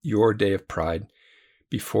your day of pride,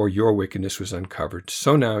 before your wickedness was uncovered,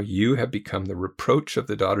 so now you have become the reproach of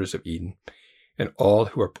the daughters of Eden, and all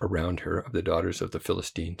who are around her of the daughters of the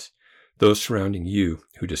Philistines, those surrounding you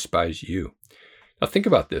who despise you. Now think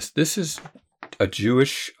about this. This is a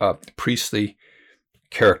Jewish priestly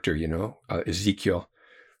character, Ezekiel,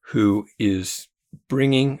 who is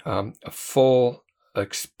bringing a full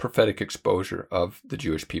prophetic exposure of the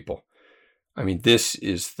Jewish people. I mean, this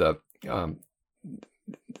is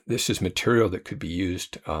material that could be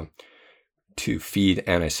used to feed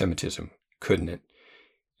anti-Semitism, couldn't it?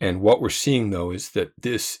 And what we're seeing, though, is that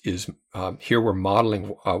this is here we're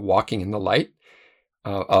modeling walking in the light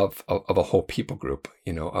of a whole people group,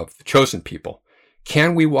 of the chosen people.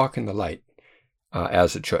 Can we walk in the light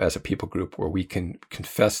as a people group where we can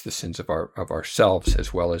confess the sins of ourselves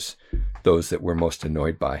as well as those that we're most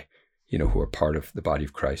annoyed by, who are part of the body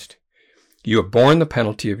of Christ? You have borne the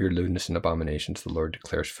penalty of your lewdness and abominations, the Lord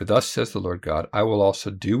declares. For thus says the Lord God, I will also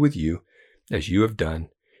do with you as you have done,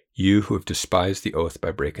 you who have despised the oath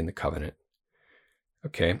by breaking the covenant.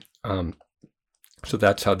 Okay, so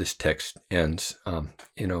that's how this text ends.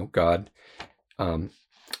 God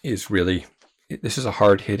is really, this is a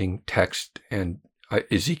hard-hitting text, and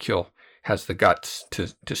Ezekiel has the guts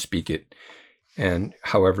to speak it, and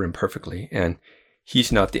however imperfectly, and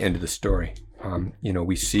he's not the end of the story.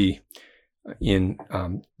 We see in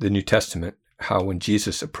the New Testament how when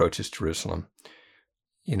Jesus approaches Jerusalem,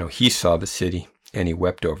 he saw the city and he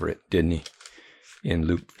wept over it, didn't he? In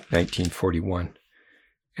Luke 19:41.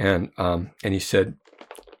 And he said,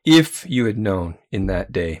 if you had known in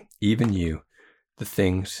that day, even you, the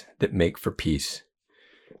things that make for peace,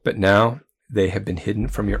 but now they have been hidden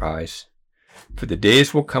from your eyes. For the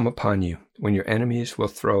days will come upon you when your enemies will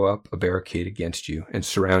throw up a barricade against you and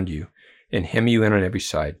surround you and hem you in on every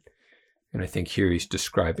side. And I think here he's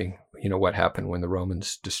describing, what happened when the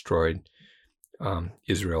Romans destroyed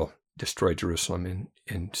Israel, destroyed Jerusalem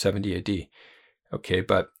in 70 AD. Okay,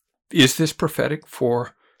 but is this prophetic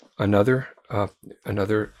for another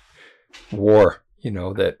war?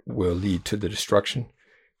 that will lead to the destruction,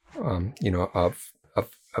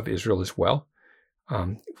 of Israel as well,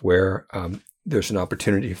 where there's an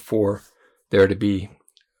opportunity for there to be,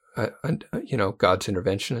 God's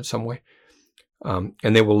intervention in some way.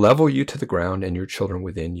 And they will level you to the ground and your children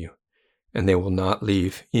within you, and they will not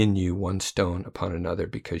leave in you one stone upon another,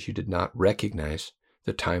 because you did not recognize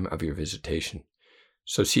the time of your visitation.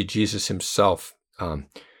 So see, Jesus himself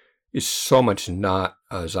is so much not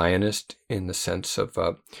a Zionist in the sense of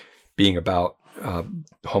being about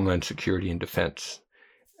homeland security and defense,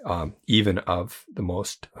 even of the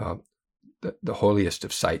most, the holiest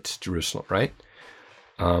of sites, Jerusalem, right?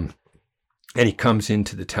 And he comes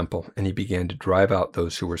into the temple and he began to drive out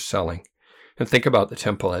those who were selling. And think about the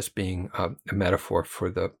temple as being a metaphor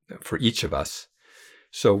for each of us.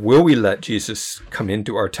 So will we let Jesus come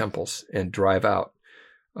into our temples and drive out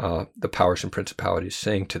the powers and principalities,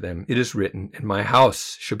 saying to them, "It is written, and my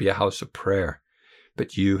house shall be a house of prayer,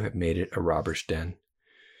 but you have made it a robber's den"?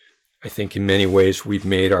 I think in many ways we've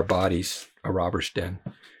made our bodies a robber's den.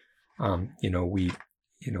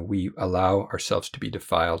 We allow ourselves to be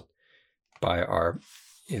defiled by our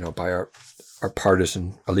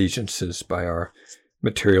partisan allegiances, by our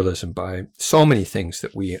materialism, by so many things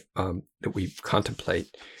that we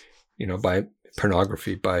contemplate, by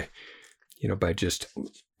pornography, by just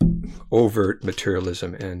overt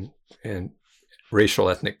materialism and racial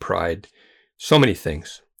ethnic pride, so many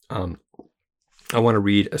things. I want to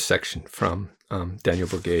read a section from Daniel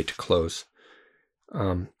Bourget to close.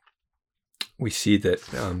 We see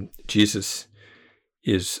that Jesus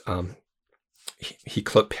is he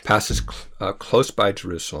passes close by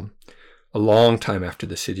Jerusalem a long time after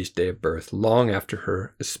the city's day of birth, long after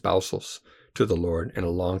her espousals to the Lord, and a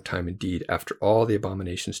long time indeed after all the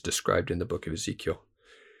abominations described in the book of Ezekiel.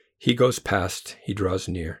 He goes past, he draws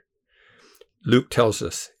near. Luke tells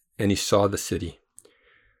us, and he saw the city.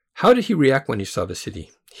 How did he react when he saw the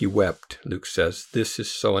city? He wept, Luke says. This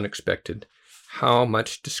is so unexpected. How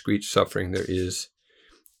much discreet suffering there is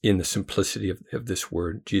in the simplicity of this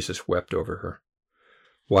word. Jesus wept over her.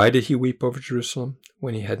 Why did he weep over Jerusalem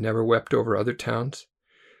when he had never wept over other towns,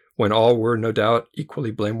 when all were no doubt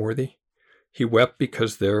equally blameworthy? He wept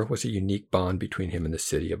because there was a unique bond between him and the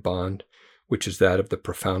city, a bond which is that of the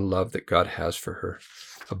profound love that God has for her,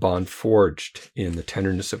 a bond forged in the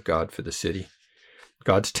tenderness of God for the city.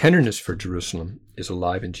 God's tenderness for Jerusalem is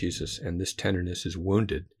alive in Jesus, and this tenderness is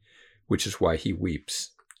wounded, which is why he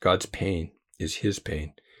weeps. God's pain is his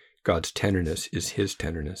pain. God's tenderness is his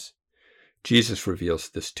tenderness. Jesus reveals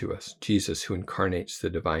this to us, Jesus who incarnates the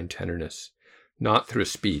divine tenderness, not through a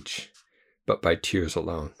speech, but by tears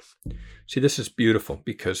alone. See, this is beautiful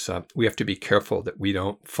because we have to be careful that we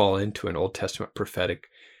don't fall into an Old Testament prophetic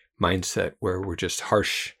mindset where we're just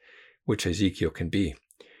harsh, which Ezekiel can be,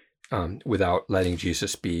 without letting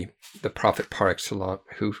Jesus be the prophet par excellence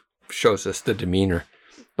who shows us the demeanor,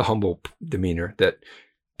 the humble demeanor that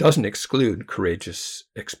doesn't exclude courageous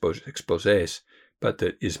exposés, but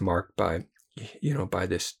that is marked by, by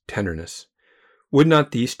this tenderness. Would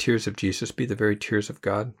not these tears of Jesus be the very tears of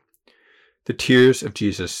God? The tears of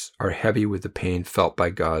Jesus are heavy with the pain felt by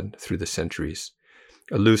God through the centuries,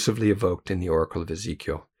 elusively evoked in the oracle of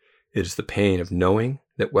Ezekiel. It is the pain of knowing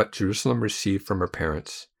that what Jerusalem received from her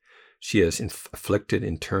parents, she has inflicted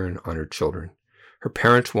in turn on her children. Her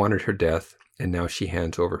parents wanted her death, and now she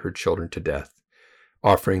hands over her children to death,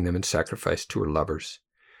 offering them in sacrifice to her lovers.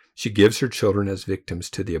 She gives her children as victims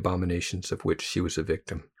to the abominations of which she was a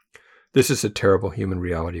victim. This is a terrible human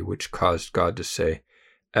reality which caused God to say,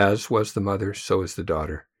 "As was the mother, so is the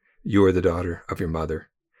daughter. You are the daughter of your mother."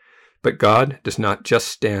 But God does not just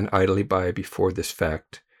stand idly by before this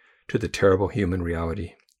fact to the terrible human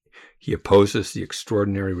reality. He opposes the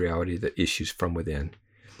extraordinary reality that issues from within.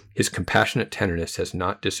 His compassionate tenderness has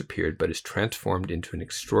not disappeared, but is transformed into an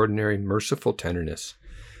extraordinary, merciful tenderness,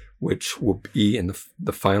 which will be in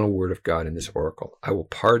the final word of God in this oracle. I will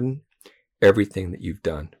pardon everything that you've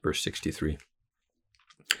done. Verse 63.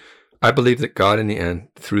 I believe that God in the end,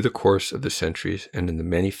 through the course of the centuries and in the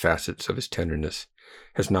many facets of his tenderness,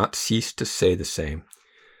 has not ceased to say the same.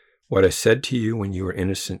 What I said to you when you were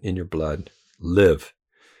innocent in your blood, live.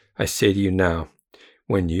 I say to you now,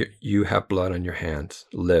 when you have blood on your hands,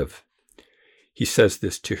 live. He says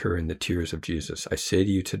this to her in the tears of Jesus. I say to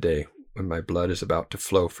you today, when my blood is about to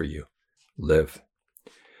flow for you, live.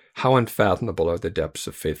 How unfathomable are the depths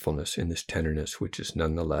of faithfulness in this tenderness, which is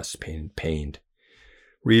nonetheless pained.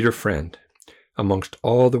 Reader friend, amongst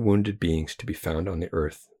all the wounded beings to be found on the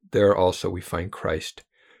earth, there also we find Christ,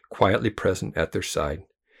 quietly present at their side.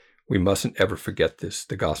 We mustn't ever forget this.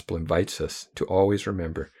 The gospel invites us to always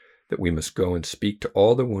remember that we must go and speak to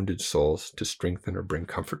all the wounded souls to strengthen or bring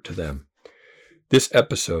comfort to them. This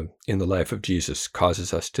episode in the life of Jesus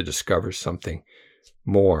causes us to discover something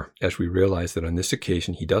more as we realize that on this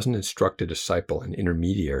occasion he doesn't instruct a disciple, an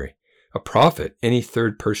intermediary, a prophet, any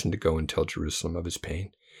third person to go and tell Jerusalem of his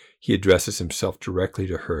pain. He addresses himself directly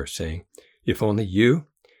to her, saying, "If only you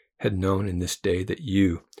had known in this day that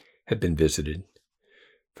you had been visited."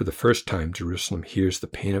 For the first time, Jerusalem hears the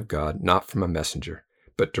pain of God, not from a messenger,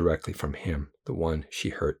 but directly from him, the one she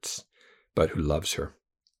hurts, but who loves her.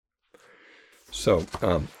 So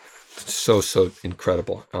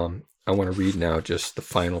incredible. I want to read now just the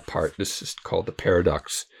final part. This is called the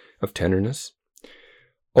paradox of tenderness.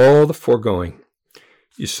 All the foregoing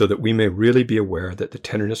is so that we may really be aware that the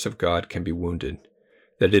tenderness of God can be wounded,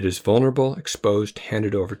 that it is vulnerable, exposed,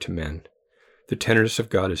 handed over to men. The tenderness of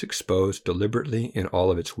God is exposed deliberately in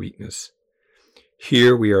all of its weakness.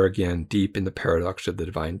 Here we are again deep in the paradox of the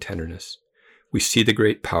divine tenderness. We see the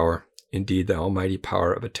great power, indeed the almighty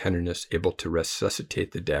power of a tenderness able to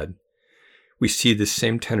resuscitate the dead. We see this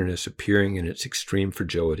same tenderness appearing in its extreme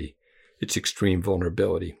fragility, its extreme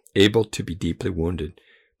vulnerability, able to be deeply wounded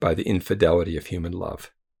by the infidelity of human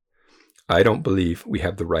love. I don't believe we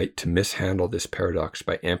have the right to mishandle this paradox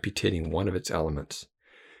by amputating one of its elements.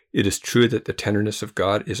 It is true that the tenderness of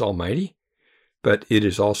God is almighty, but it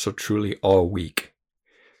is also truly all weak.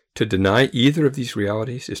 To deny either of these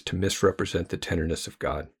realities is to misrepresent the tenderness of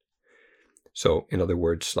God. So, in other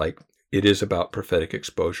words, it is about prophetic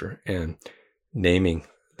exposure and naming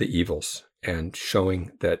the evils and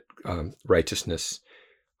showing that righteousness,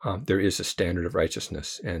 there is a standard of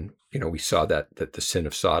righteousness. And, we saw that the sin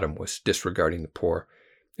of Sodom was disregarding the poor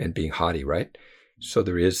and being haughty, right? So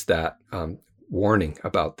there is that warning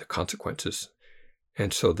about the consequences.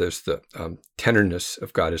 And so there's the tenderness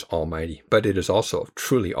of God is almighty, but it is also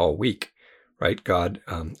truly all weak, right? God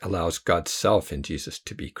allows God's self in Jesus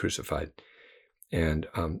to be crucified. And,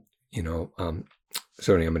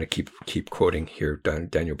 so I'm going to keep quoting here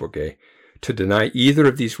Daniel Bourget. To deny either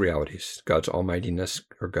of these realities, God's almightiness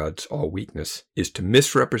or God's all weakness, is to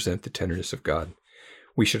misrepresent the tenderness of God.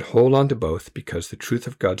 We should hold on to both because the truth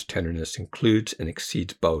of God's tenderness includes and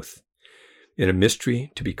exceeds both, in a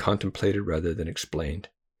mystery to be contemplated rather than explained.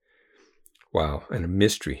 Wow, and a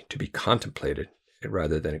mystery to be contemplated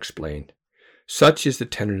rather than explained. Such is the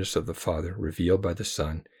tenderness of the Father revealed by the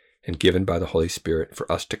Son and given by the Holy Spirit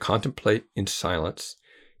for us to contemplate in silence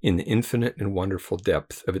in the infinite and wonderful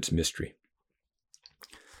depth of its mystery.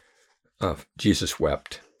 Jesus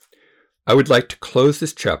wept. I would like to close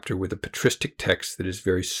this chapter with a patristic text that is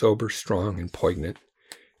very sober, strong, and poignant.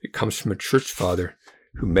 It comes from a church father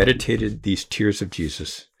who meditated these tears of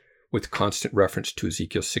Jesus with constant reference to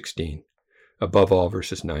Ezekiel 16, above all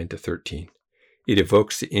verses 9 to 13. It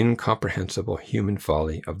evokes the incomprehensible human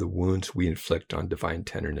folly of the wounds we inflict on divine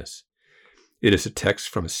tenderness. It is a text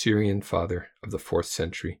from a Syrian father of the 4th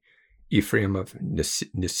century, Ephraim of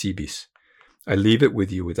Nisibis. I leave it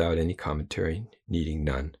with you without any commentary, needing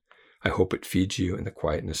none. I hope it feeds you in the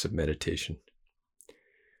quietness of meditation.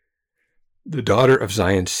 The daughter of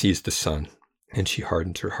Zion sees the sun, and she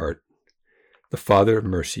hardens her heart. The Father of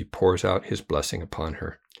mercy pours out his blessing upon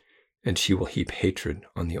her, and she will heap hatred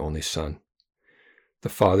on the only Son. The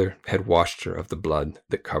Father had washed her of the blood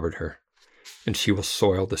that covered her, and she will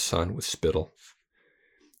soil the Son with spittle.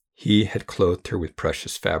 He had clothed her with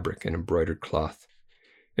precious fabric and embroidered cloth,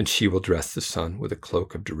 and she will dress the Son with a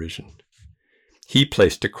cloak of derision. He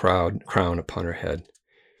placed a crown upon her head,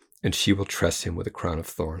 and she will tress him with a crown of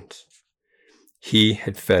thorns. He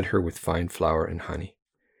had fed her with fine flour and honey,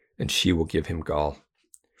 and she will give him gall.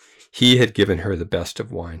 He had given her the best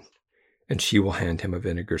of wine, and she will hand him a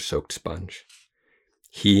vinegar-soaked sponge.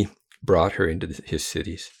 He brought her into his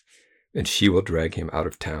cities, and she will drag him out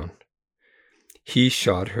of town. He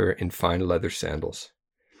shod her in fine leather sandals,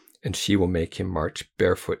 and she will make him march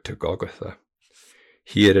barefoot to Golgotha.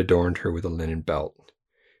 He had adorned her with a linen belt,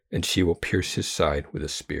 and she will pierce his side with a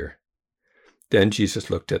spear. Then Jesus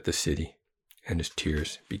looked at the city, and his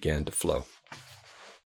tears began to flow.